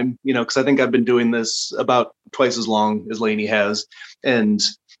of time, because I think I've been doing this about twice as long as Lainey has. And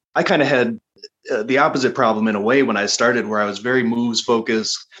I kind of had the opposite problem in a way when I started, where I was very moves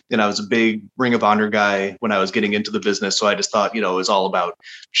focused, and I was a big Ring of Honor guy when I was getting into the business. So I just thought, it was all about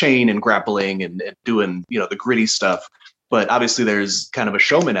chain and grappling and doing, the gritty stuff. But obviously there's kind of a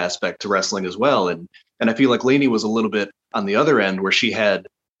showman aspect to wrestling as well. And I feel like Lainey was a little bit on the other end, where she had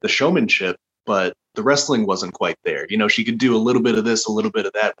the showmanship, but the wrestling wasn't quite there. She could do a little bit of this, a little bit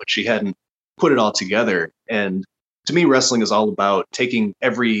of that, but she hadn't put it all together. And to me, wrestling is all about taking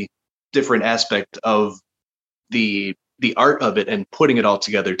every different aspect of the art of it and putting it all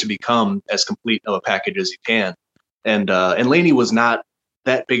together to become as complete of a package as you can. And Lainey was not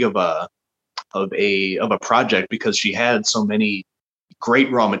that big of a project, because she had so many great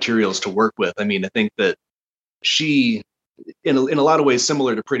raw materials to work with. I mean, I think that she, in a lot of ways,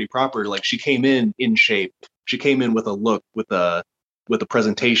 similar to Pretty Proper, like, she came in shape, she came in with a look, with a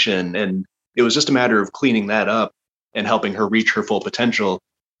presentation, and it was just a matter of cleaning that up and helping her reach her full potential.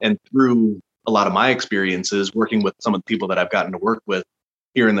 And through a lot of my experiences working with some of the people that I've gotten to work with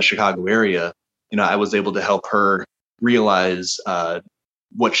here in the Chicago area, I was able to help her realize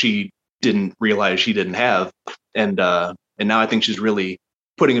what she didn't realize she didn't have. And now I think she's really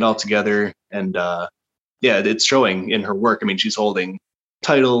putting it all together. And yeah, it's showing in her work. I mean, she's holding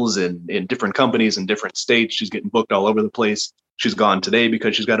titles in different companies in different states. She's getting booked all over the place. She's gone today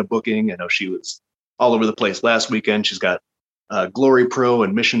because she's got a booking. I know she was all over the place last weekend. She's got Glory Pro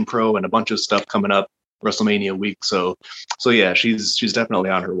and Mission Pro and a bunch of stuff coming up WrestleMania week. So yeah, she's definitely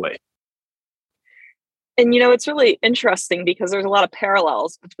on her way. And it's really interesting because there's a lot of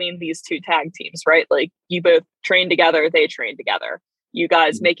parallels between these two tag teams, right? Like you both train together, they train together. You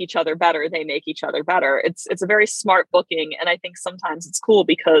guys make each other better, they make each other better. It's a very smart booking, and I think sometimes it's cool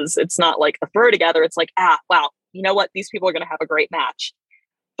because it's not like a throw together. It's like, wow, you know what? These people are going to have a great match.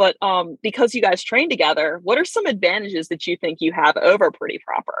 But because you guys train together, what are some advantages that you think you have over Pretty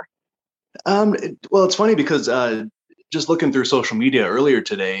Proper? Well, it's funny because just looking through social media earlier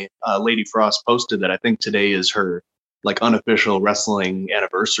today, Lady Frost posted that I think today is her like unofficial wrestling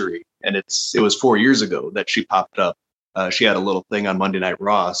anniversary, and it was 4 years ago that she popped up. She had a little thing on Monday Night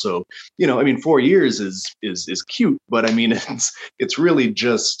Raw, so I mean, 4 years is cute, but I mean, it's really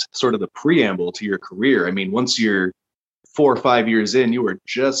just sort of the preamble to your career. I mean, once you're 4 or 5 years in, you are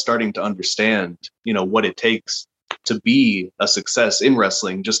just starting to understand, what it takes to be a success in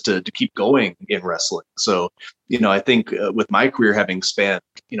wrestling, just to keep going in wrestling. So, I think with my career having spanned,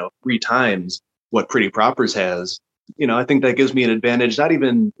 3 times what Pretty Propers has, I think that gives me an advantage, not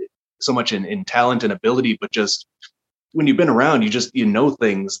even so much in talent and ability, but just when you've been around, you know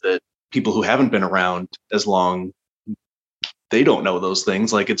things that people who haven't been around as long, they don't know those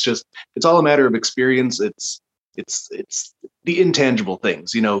things. Like it's all a matter of experience. It's the intangible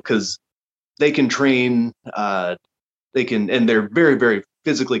things, because they can train, and they're very, very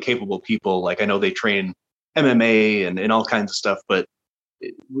physically capable people. Like I know they train MMA and all kinds of stuff, but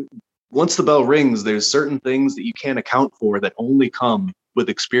once the bell rings, there's certain things that you can't account for that only come with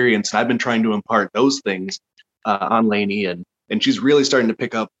experience. And I've been trying to impart those things on Lainey, and she's really starting to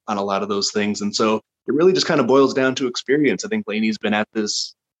pick up on a lot of those things. And so it really just kind of boils down to experience. I think Lainey's been at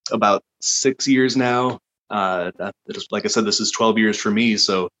this about 6 years now. Like I said, this is 12 years for me.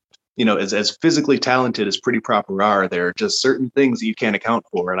 So, as physically talented as Pretty Proper are, there are just certain things that you can't account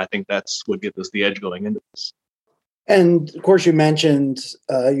for. And I think that's what gives us the edge going into this. And of course, you mentioned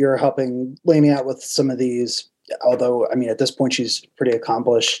you're helping Lainey out with some of these, although, I mean, at this point, she's pretty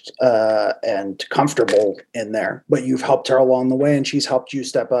accomplished and comfortable in there, but you've helped her along the way and she's helped you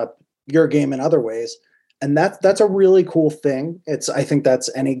step up your game in other ways. And that's a really cool thing. I think that's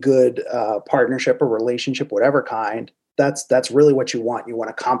any good partnership or relationship, whatever kind. That's really what you want. You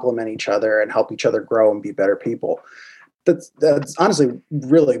want to complement each other and help each other grow and be better people. That's honestly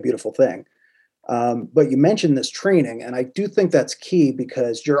really a beautiful thing. But you mentioned this training, and I do think that's key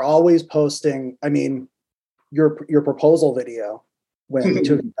because you're always posting. I mean, your proposal video when the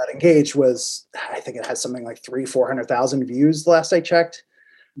two of you got engaged was, I think it has something like 300,000-400,000 views the last I checked.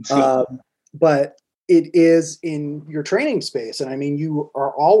 But it is in your training space, and I mean, you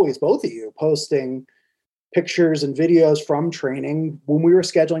are always, both of you, posting pictures and videos from training. When we were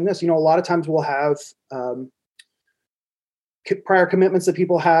scheduling this, a lot of times we'll have prior commitments that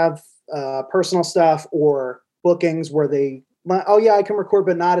people have, personal stuff or bookings where they, oh yeah, I can record,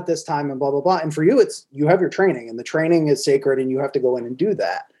 but not at this time and blah, blah, blah. And for you, you have your training and the training is sacred and you have to go in and do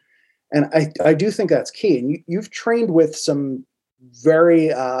that. And I do think that's key. And you've trained with some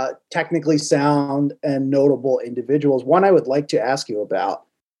very technically sound and notable individuals. One I would like to ask you about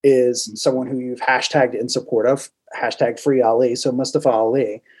is someone who you've hashtagged in support of, hashtag Free Ali. So Mustafa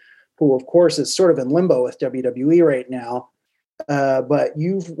Ali, who of course is sort of in limbo with WWE right now. But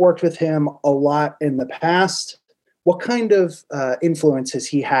you've worked with him a lot in the past. What kind of influence has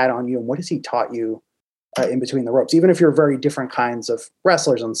he had on you, and what has he taught you in between the ropes? Even if you're very different kinds of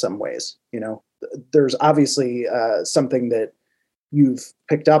wrestlers in some ways, there's obviously something that you've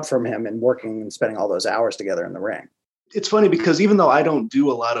picked up from him and working and spending all those hours together in the ring. It's funny because even though I don't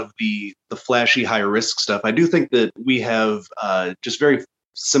do a lot of the flashy high risk stuff, I do think that we have just very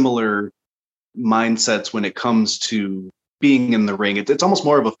similar mindsets when it comes to being in the ring. It's almost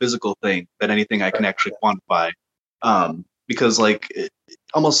more of a physical thing than anything I can actually quantify. Because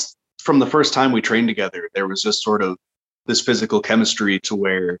almost from the first time we trained together, there was just sort of this physical chemistry to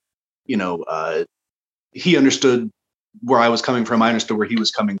where, he understood where I was coming from. I understood where he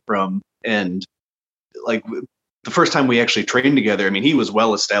was coming from. And like the first time we actually trained together, I mean, he was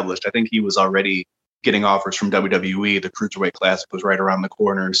well established. I think he was already getting offers from WWE. The Cruiserweight Classic was right around the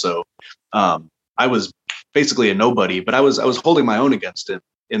corner. So I was basically a nobody, but I was holding my own against him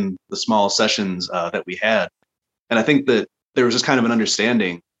in the small sessions that we had. And I think that there was just kind of an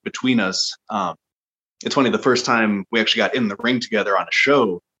understanding between us. It's funny, the first time we actually got in the ring together on a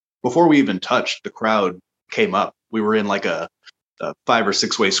show, before we even touched, the crowd came up. We were in like a 5 or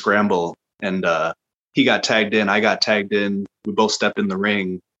 6 way scramble, and he got tagged in, I got tagged in. We both stepped in the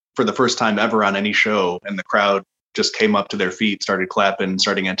ring for the first time ever on any show, and the crowd just came up to their feet, started clapping,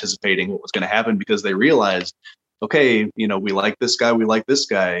 starting anticipating what was going to happen because they realized, okay, we like this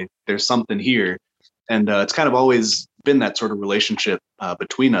guy, there's something here. And it's kind of always been that sort of relationship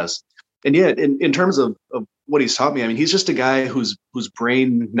between us. And yeah, in terms of what he's taught me, I mean, he's just a guy whose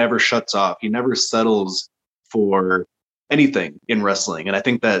brain never shuts off. He never settles for anything in wrestling. And I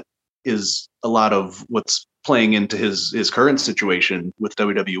think that is a lot of what's playing into his current situation with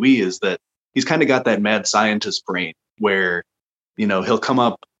WWE, is that he's kind of got that mad scientist brain where, he'll come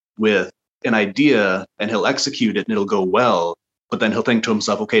up with an idea and he'll execute it and it'll go well, but then he'll think to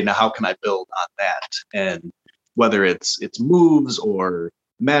himself, okay, now how can I build on that? And whether it's moves or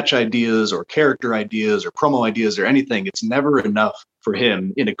match ideas or character ideas or promo ideas or anything, it's never enough for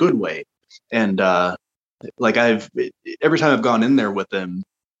him in a good way. And like every time I've gone in there with him,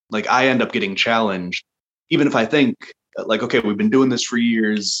 like I end up getting challenged, even if I think like, okay, we've been doing this for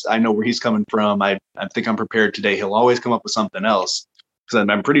years. I know where he's coming from. I think I'm prepared today. He'll always come up with something else. Because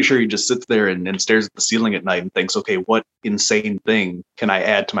I'm pretty sure he just sits there and stares at the ceiling at night and thinks, okay, what insane thing can I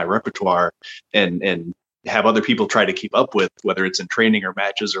add to my repertoire and have other people try to keep up with, whether it's in training or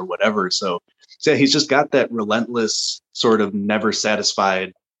matches or whatever. So yeah, he's just got that relentless sort of never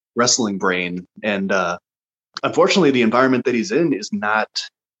satisfied wrestling brain. And unfortunately, the environment that he's in is not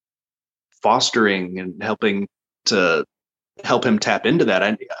fostering and helping to help him tap into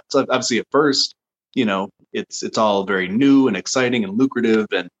that. So obviously at first, it's all very new and exciting and lucrative,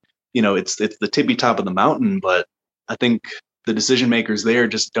 and it's the tippy top of the mountain. But I think the decision makers there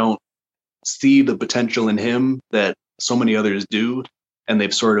just don't see the potential in him that so many others do, and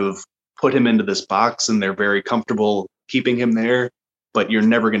they've sort of put him into this box and they're very comfortable keeping him there. But you're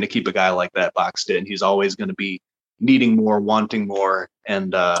never going to keep a guy like that boxed in. He's always going to be needing more, wanting more.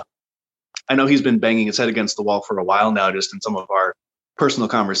 And I know he's been banging his head against the wall for a while now, just in some of our personal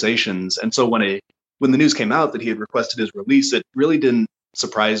conversations. And so when the news came out that he had requested his release, it really didn't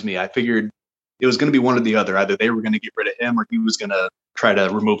surprise me. I figured it was going to be one or the other. Either they were going to get rid of him or he was going to try to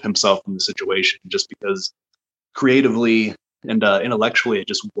remove himself from the situation, just because creatively and intellectually it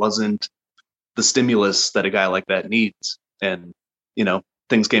just wasn't the stimulus that a guy like that needs. And,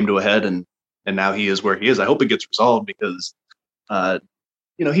 things came to a head and now he is where he is. I hope it gets resolved because,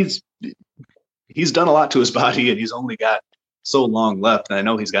 he's done a lot to his body and he's only got so long left. And I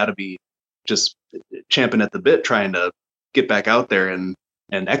know he's got to be just champing at the bit, trying to get back out there and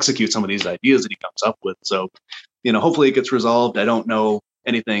execute some of these ideas that he comes up with. So, hopefully it gets resolved. I don't know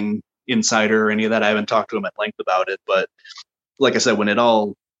anything insider or any of that. I haven't talked to him at length about it, but like I said, when it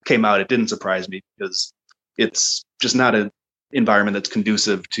all came out, it didn't surprise me because it's just not an environment that's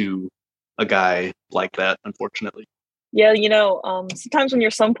conducive to a guy like that, unfortunately. Yeah, sometimes when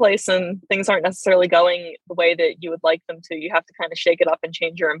you're someplace and things aren't necessarily going the way that you would like them to, you have to kind of shake it up and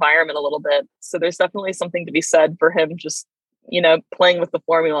change your environment a little bit. So there's definitely something to be said for him just, playing with the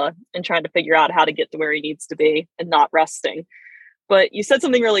formula and trying to figure out how to get to where he needs to be and not resting. But you said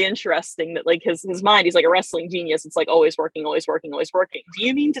something really interesting that like his mind, he's like a wrestling genius. It's like always working, always working, always working. Do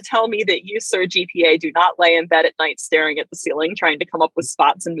you mean to tell me that you, Sir GPA, do not lay in bed at night staring at the ceiling, trying to come up with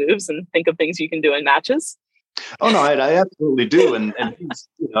spots and moves and think of things you can do in matches? Oh no, I absolutely do, and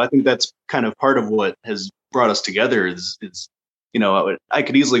I think that's kind of part of what has brought us together. Is I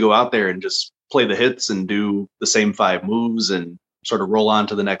could easily go out there and just play the hits and do the same 5 moves and sort of roll on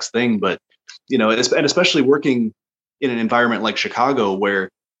to the next thing. But and especially working in an environment like Chicago, where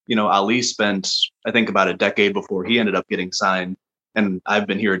Ali spent I think about a decade before he ended up getting signed, and I've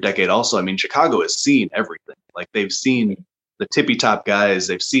been here a decade also. I mean, Chicago has seen everything. Like they've seen the tippy top guys,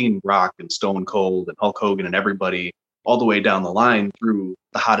 they've seen Rock and Stone Cold and Hulk Hogan and everybody all the way down the line through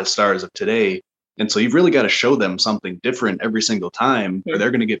the hottest stars of today. And so you've really got to show them something different every single time or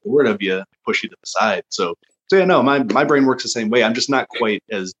they're going to get bored of you and push you to the side. So yeah, no, my brain works the same way. I'm just not quite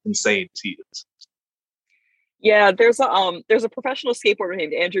as insane as he is. Yeah, there's a professional skateboarder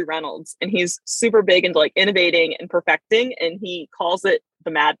named Andrew Reynolds, and he's super big into like innovating and perfecting, and he calls it the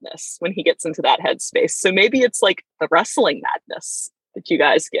madness when he gets into that headspace. So maybe it's like the wrestling madness that you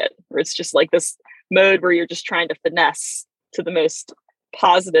guys get, where it's just like this mode where you're just trying to finesse to the most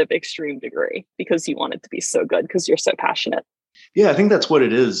positive extreme degree because you want it to be so good because you're so passionate. Yeah, I think that's what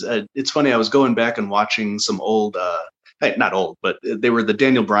it is. It's funny, I was going back and watching some old not old, but they were the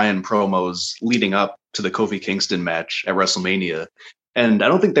Daniel Bryan promos leading up to the Kofi Kingston match at WrestleMania. And I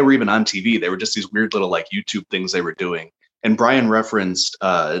don't think they were even on TV. They were just these weird little like YouTube things they were doing. And Bryan referenced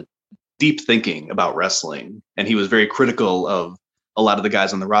deep thinking about wrestling. And he was very critical of a lot of the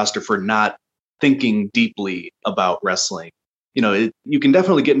guys on the roster for not thinking deeply about wrestling. You can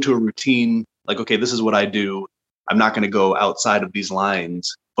definitely get into a routine like, okay, this is what I do. I'm not going to go outside of these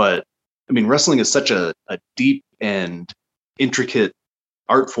lines. But I mean, wrestling is such a deep and intricate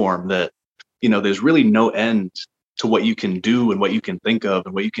art form that, there's really no end to what you can do and what you can think of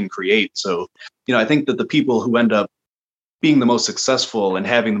and what you can create. So, I think that the people who end up being the most successful and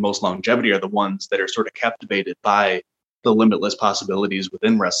having the most longevity are the ones that are sort of captivated by the limitless possibilities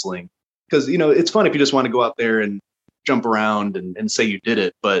within wrestling. Because, it's fun if you just want to go out there and jump around and say you did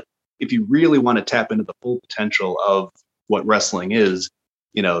it. But if you really want to tap into the full potential of what wrestling is,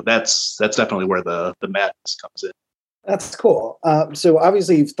 that's definitely where the madness comes in. That's cool. So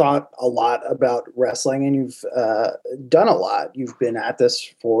obviously you've thought a lot about wrestling, and you've done a lot. You've been at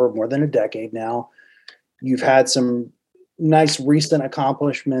this for more than a decade now. You've had some nice recent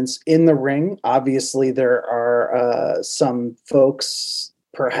accomplishments in the ring. Obviously, there are some folks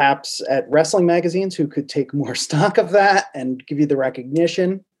perhaps at wrestling magazines who could take more stock of that and give you the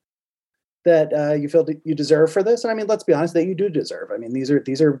recognition that you feel that you deserve for this. And I mean, let's be honest, that you do deserve. I mean, these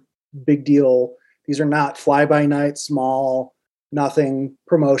are big deal. These are not fly by night, small, nothing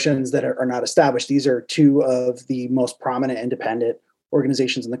promotions that are not established. These are two of the most prominent independent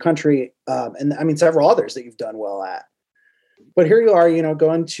organizations in the country. And I mean, several others that you've done well at. But here you are,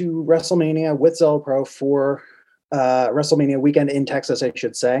 going to WrestleMania with Zelo Pro for WrestleMania weekend in Texas, I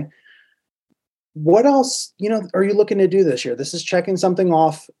should say. What else, are you looking to do this year? This is checking something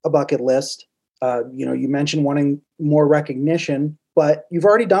off a bucket list. You mentioned wanting more recognition, but you've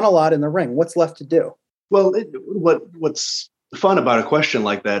already done a lot in the ring. What's left to do? Well, what's fun about a question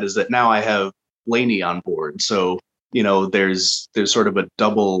like that is that now I have Laney on board. So, there's sort of a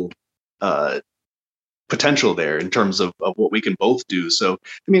double potential there in terms of what we can both do. So,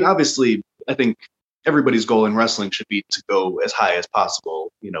 I mean, obviously, I think everybody's goal in wrestling should be to go as high as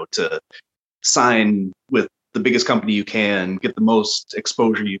possible, to sign with the biggest company you can, get the most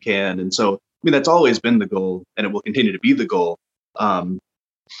exposure you can. And so, I mean, that's always been the goal, and it will continue to be the goal.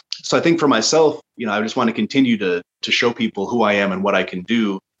 So I think for myself, I just want to continue to show people who I am and what I can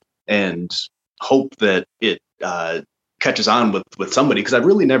do, and hope that it catches on with somebody, because I've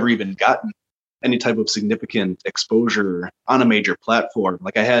really never even gotten any type of significant exposure on a major platform.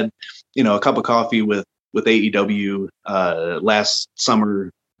 Like I had, a cup of coffee with AEW last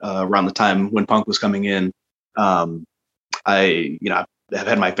summer around the time when Punk was coming in. I have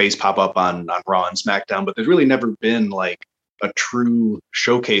had my face pop up on Raw and SmackDown, but there's really never been like a true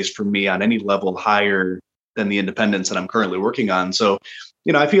showcase for me on any level higher than the independents that I'm currently working on. So,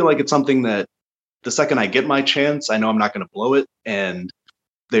 I feel like it's something that the second I get my chance, I know I'm not going to blow it. And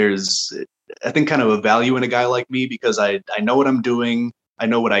there's, I think, kind of a value in a guy like me, because I know what I'm doing. I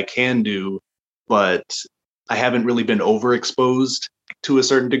know what I can do, but I haven't really been overexposed to a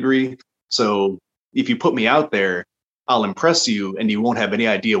certain degree. So if you put me out there, I'll impress you, and you won't have any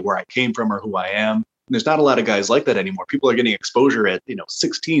idea where I came from or who I am. And there's not a lot of guys like that anymore. People are getting exposure at,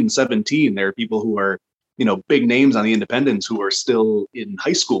 16, 17. There are people who are, big names on the independents who are still in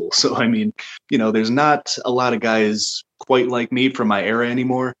high school. So, I mean, there's not a lot of guys quite like me from my era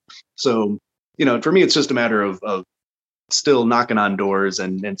anymore. So, for me, it's just a matter of still knocking on doors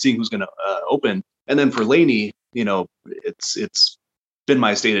and seeing who's going to open. And then for Laney, it's been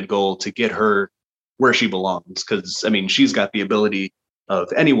my stated goal to get her where she belongs. Because, I mean, she's got the ability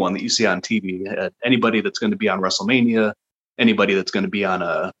of anyone that you see on TV, anybody that's going to be on WrestleMania, anybody that's going to be on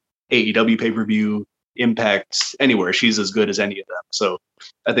a AEW pay-per-view, Impact, anywhere. She's as good as any of them. So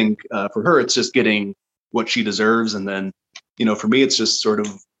I think for her, it's just getting what she deserves. And then, for me, it's just sort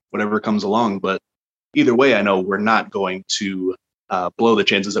of whatever comes along. But either way, I know we're not going to blow the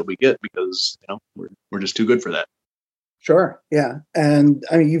chances that we get, because, we're just too good for that. Sure. Yeah. And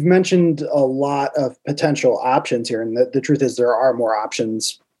I mean, you've mentioned a lot of potential options here. And the truth is there are more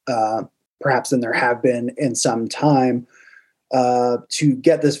options perhaps than there have been in some time to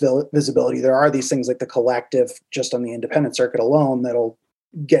get this visibility. There are these things like the Collective just on the independent circuit alone that'll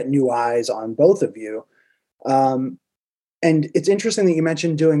get new eyes on both of you. And it's interesting that you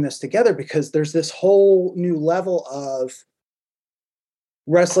mentioned doing this together, because there's this whole new level of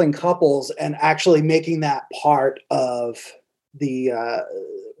wrestling couples and actually making that part of the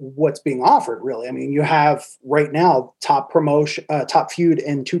what's being offered, really. I mean, you have right now top feud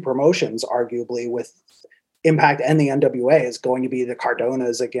in two promotions, arguably, with Impact and the NWA is going to be the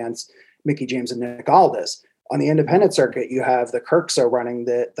Cardonas against Mickie James and Nick Aldis. On the independent circuit, you have the Kirks are running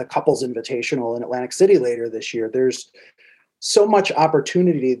the couples invitational in Atlantic City later this year. There's so much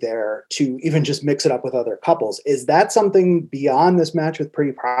opportunity there to even just mix it up with other couples. Is that something beyond this match with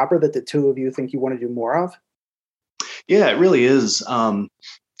Pretty Proper that the two of you think you want to do more of? Yeah, it really is.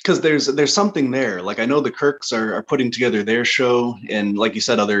 Because there's something there. Like, I know the Kirks are putting together their show, and like you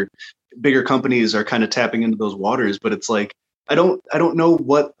said, other bigger companies are kind of tapping into those waters, but it's like, I don't know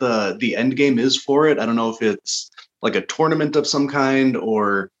what the end game is for it. I don't know if it's like a tournament of some kind,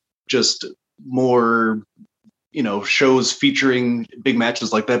 or just more shows featuring big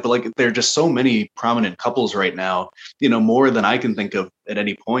matches like that, but like there are just so many prominent couples right now, more than I can think of at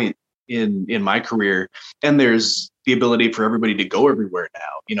any point in my career. And there's the ability for everybody to go everywhere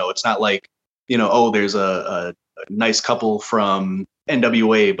now. It's not like, oh, there's a nice couple from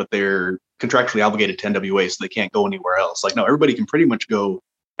NWA, but they're contractually obligated to NWA, so they can't go anywhere else. Like, no, everybody can pretty much go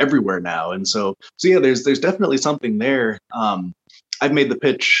everywhere now. And so yeah, there's definitely something there. I've made the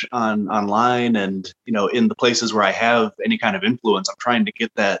pitch online and, in the places where I have any kind of influence, I'm trying to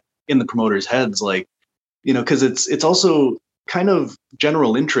get that in the promoters' heads, like, because it's also kind of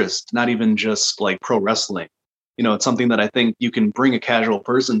general interest, not even just like pro wrestling. It's something that I think you can bring a casual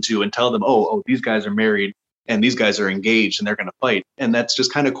person to and tell them, oh, these guys are married and these guys are engaged and they're going to fight. And that's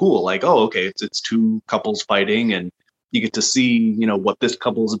just kind of cool. Like, oh, okay, it's two couples fighting, and you get to see, what this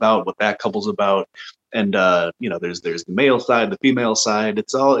couple's about, what that couple's about. And, there's the male side, the female side.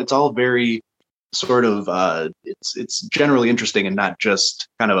 It's all very sort of, it's generally interesting and not just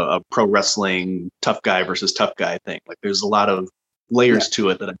kind of a pro wrestling tough guy versus tough guy thing. Like, there's a lot of layers to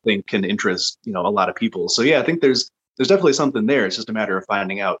it that I think can interest, a lot of people. So yeah, I think there's definitely something there. It's just a matter of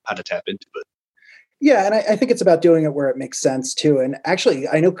finding out how to tap into it. Yeah, and I think it's about doing it where it makes sense too. And actually,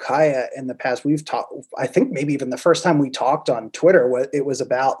 I know Kaya in the past, we've talked, I think maybe even the first time we talked on Twitter, it was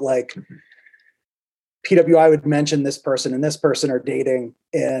about like PWI would mention this person and this person are dating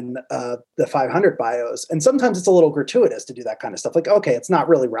in the 500 bios. And sometimes it's a little gratuitous to do that kind of stuff. Like, okay, it's not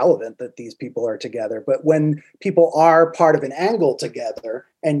really relevant that these people are together, but when people are part of an angle together,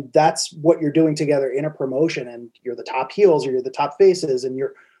 and that's what you're doing together in a promotion, and you're the top heels or you're the top faces, and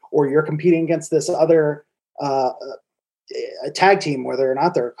you're competing against this other a tag team, whether or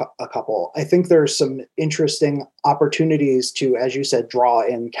not they're a couple. I think there's some interesting opportunities to, as you said, draw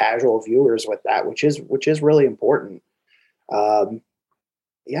in casual viewers with that, which is really important.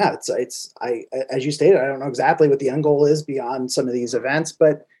 Yeah, it's as you stated, I don't know exactly what the end goal is beyond some of these events,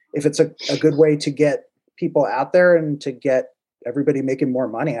 but if it's a good way to get people out there and to get everybody making more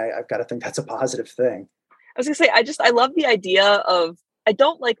money, I've got to think that's a positive thing. I was gonna say, I love the idea of, I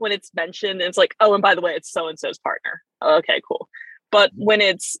don't like when it's mentioned and it's like, oh, and by the way, it's so-and-so's partner. Okay, cool. But when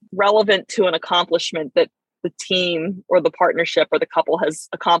it's relevant to an accomplishment that the team or the partnership or the couple has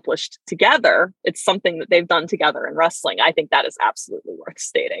accomplished together, it's something that they've done together in wrestling. I think that is absolutely worth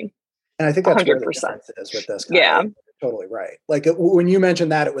stating. And I think that's 100%. Where the difference is with this guy. Yeah. You're totally right. Like when you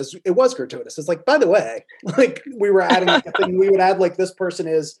mentioned that, it was gratuitous. It's like, by the way, like we were adding like a thing, we would add like this person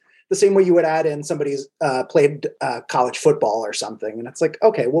is the same way you would add in somebody's played college football or something. And it's like,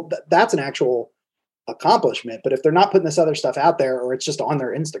 okay, well, that's an actual accomplishment. But if they're not putting this other stuff out there, or it's just on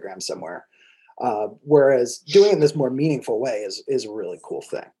their Instagram somewhere, whereas doing it in this more meaningful way is a really cool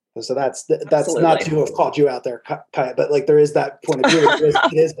thing. So that's Absolutely. Not to have called you out there, but like there is that point of view.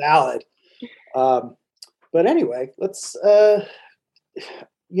 It is valid. But anyway, let's, our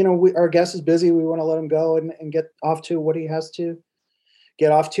guest is busy. We want to let him go and get off to what he has to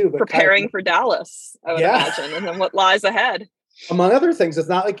get off to, but preparing for Dallas, I would imagine, and then what lies ahead. Among other things, it's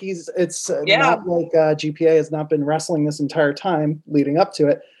not like not like GPA has not been wrestling this entire time leading up to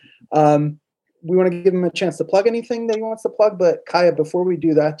it. We want to give him a chance to plug anything that he wants to plug, but Kaya, before we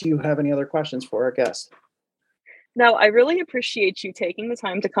do that, do you have any other questions for our guest? No, I really appreciate you taking the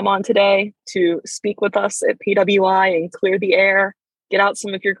time to come on today to speak with us at PWI and clear the air, get out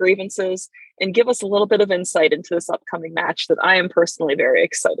some of your grievances, and give us a little bit of insight into this upcoming match that I am personally very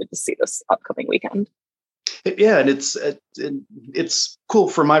excited to see this upcoming weekend. Yeah, and it's cool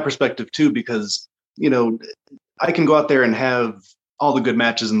from my perspective too, because I can go out there and have all the good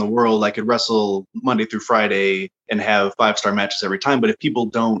matches in the world. I could wrestle Monday through Friday and have 5-star matches every time, but if people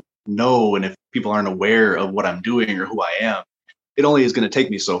don't know and if people aren't aware of what I'm doing or who I am, it only is going to take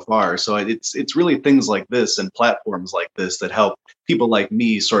me so far. So it's really things like this and platforms like this that help people like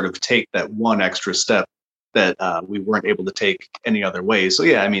me sort of take that one extra step that we weren't able to take any other way. So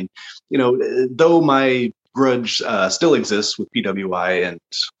yeah, I mean, though my grudge still exists with PWI and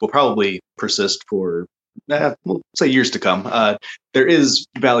will probably persist for we'll say years to come, there is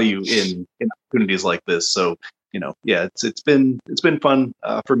value in opportunities like this. So yeah, it's been fun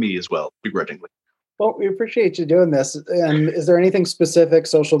for me as well, begrudgingly. Well, we appreciate you doing this. And is there anything specific,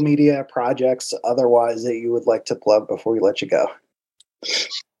 social media, projects, otherwise, that you would like to plug before we let you go?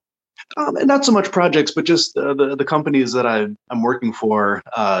 Not so much projects, but just the companies that I'm working for.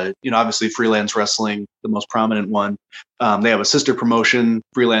 Obviously Freelance Wrestling, the most prominent one. They have a sister promotion,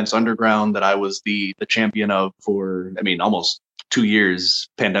 Freelance Underground, that I was the champion of for, almost 2 years,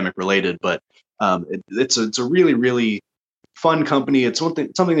 pandemic related. But it's a really, really fun company. It's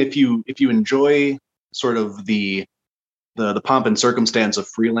something if you enjoy sort of the the pomp and circumstance of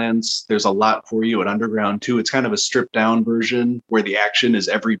freelance. There's a lot for you at Underground too. It's kind of a stripped down version where the action is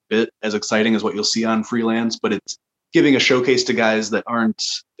every bit as exciting as what you'll see on freelance, but it's giving a showcase to guys that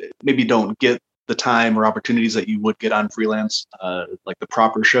maybe don't get the time or opportunities that you would get on freelance, like the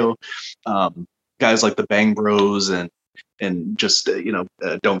proper show. Guys like the Bang Bros and just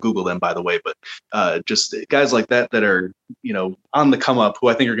don't Google them, by the way, but just guys like that are on the come up, who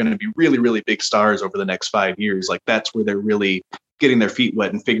I think are going to be really, really big stars over the next 5 years. Like that's where they're really getting their feet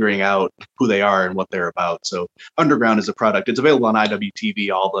wet and figuring out who they are and what they're about. So Underground is a product. It's available on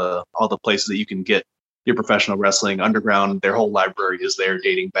IWTV, all the places that you can get your professional wrestling. Underground, their whole library is there,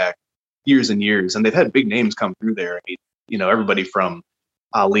 dating back years and years, and they've had big names come through there. I mean, everybody from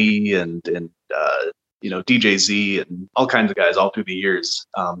Ali and DJZ and all kinds of guys all through the years.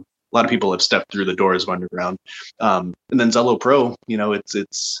 A lot of people have stepped through the doors of Underground. And then Zello Pro,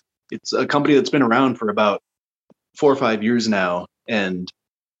 it's a company that's been around for about 4 or 5 years now. And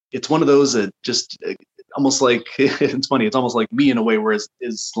it's one of those that just almost like, it's funny, it's almost like me in a way, where as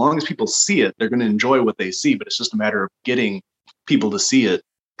long as people see it, they're going to enjoy what they see, but it's just a matter of getting people to see it,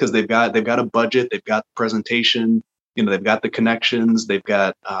 because they've got a budget, they've got the presentation, they've got the connections, they've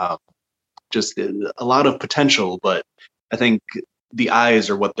got just a lot of potential, but I think the eyes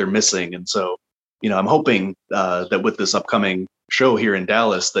are what they're missing. And so, I'm hoping that with this upcoming show here in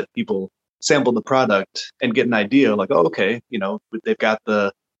Dallas, that people sample the product and get an idea like, oh, okay, they've got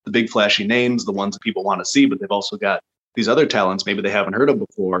the big flashy names, the ones that people want to see, but they've also got these other talents maybe they haven't heard of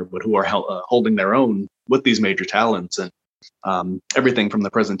before, but who are holding their own with these major talents. And everything from the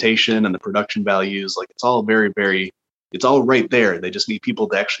presentation and the production values, like it's all very, very, it's all right there. They just need people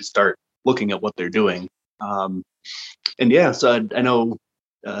to actually start looking at what they're doing. And yeah, so I know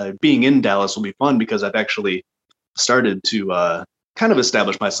being in Dallas will be fun, because I've actually started to kind of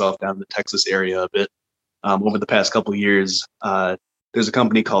establish myself down in the Texas area a bit over the past couple of years. There's a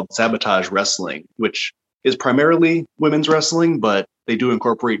company called Sabotage Wrestling, which is primarily women's wrestling, but they do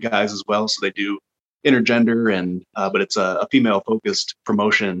incorporate guys as well. So they do intergender, and but it's a female focused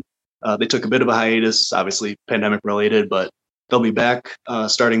promotion. They took a bit of a hiatus, obviously pandemic related, but they'll be back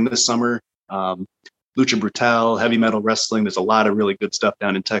starting this summer. Lucha Brutal, heavy metal wrestling. There's a lot of really good stuff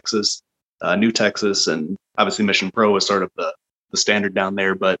down in Texas, New Texas, and obviously Mission Pro is sort of the standard down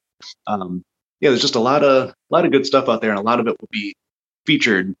there. But yeah, there's just a lot of good stuff out there, and a lot of it will be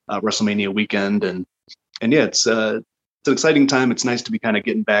featured WrestleMania weekend. And yeah, it's an exciting time. It's nice to be kind of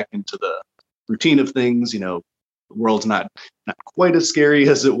getting back into the routine of things. The world's not quite as scary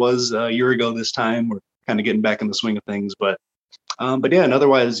as it was a year ago this time. We're kind of getting back in the swing of things, but yeah, and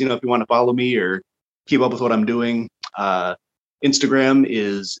otherwise, if you want to follow me or keep up with what I'm doing, Instagram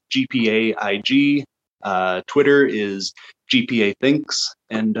is GPAIG, Twitter is GPA Thinks,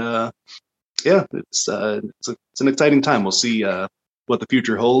 and yeah, it's an exciting time. We'll see what the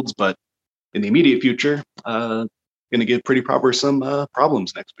future holds, but in the immediate future, going to give Pretty Proper some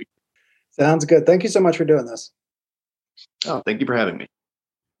problems next week. Sounds good. Thank you so much for doing this. Oh, thank you for having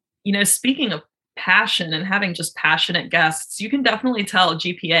me. Speaking of passion and having just passionate guests, you can definitely tell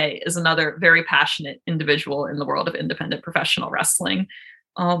GPA is another very passionate individual in the world of independent professional wrestling.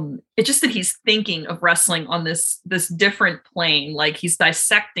 It's just that he's thinking of wrestling on this different plane. Like he's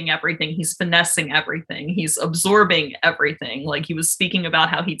dissecting everything, he's finessing everything, he's absorbing everything. Like he was speaking about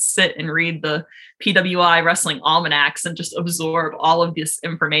how he'd sit and read the PWI wrestling almanacs and just absorb all of this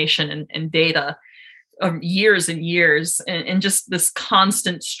information and data of years and years, and just this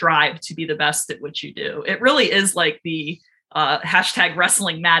constant strive to be the best at what you do. It really is like the hashtag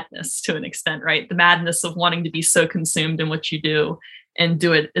wrestling madness to an extent, right? The madness of wanting to be so consumed in what you do and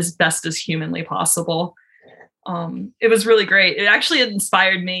do it as best as humanly possible. It was really great. It actually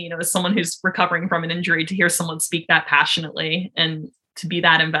inspired me, as someone who's recovering from an injury, to hear someone speak that passionately and to be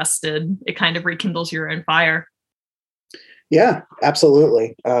that invested. It kind of rekindles your own fire. Yeah,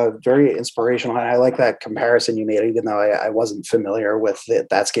 absolutely. Very inspirational. And I like that comparison you made, even though I wasn't familiar with that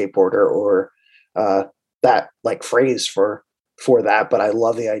skateboarder or that like phrase for that. But I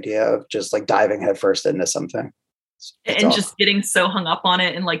love the idea of just like diving headfirst into something. And awesome. Just getting so hung up on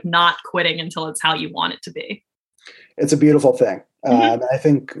it and like not quitting until it's how you want it to be. It's a beautiful thing. I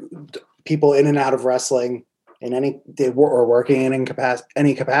think people in and out of wrestling in or working in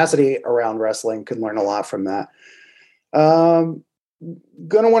any capacity around wrestling could learn a lot from that.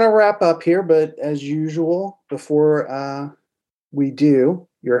 Gonna want to wrap up here, but as usual, before we do,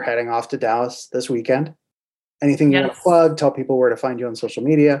 you're heading off to Dallas this weekend. Anything you want to plug? Tell people where to find you on social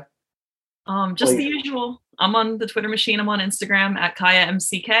media. Just the usual. I'm on the Twitter machine. I'm on Instagram at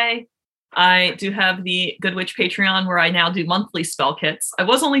KayaMCK. I do have the Good Witch Patreon where I now do monthly spell kits. I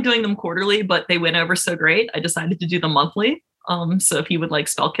was only doing them quarterly, but they went over so great, I decided to do them monthly. So if you would like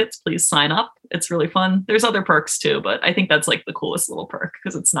spell kits, please sign up. It's really fun. There's other perks too, but I think that's like the coolest little perk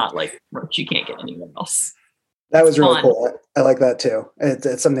because it's not like merch you can't get anywhere else. That was really cool. I like that too.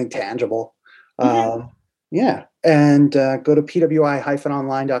 It's something tangible. Yeah. And go to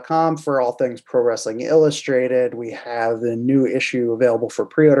pwi-online.com for all things Pro Wrestling Illustrated. We have the new issue available for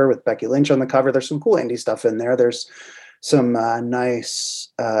pre-order with Becky Lynch on the cover. There's some cool indie stuff in there. There's some nice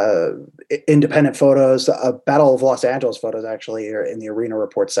independent photos, Battle of Los Angeles photos actually are in the Arena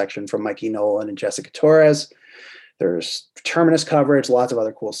Report section from Mikey Nolan and Jessica Torres. There's Terminus coverage, lots of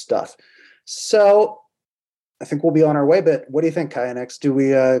other cool stuff. So I think we'll be on our way, but what do you think, Kaianex? Do we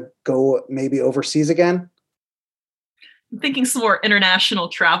go maybe overseas again? I'm thinking some more international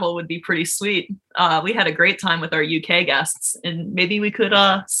travel would be pretty sweet. We had a great time with our UK guests, and maybe we could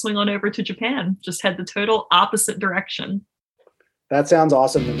swing on over to Japan, just head the total opposite direction. That sounds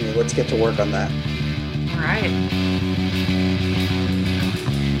awesome to me. Let's get to work on that. All right.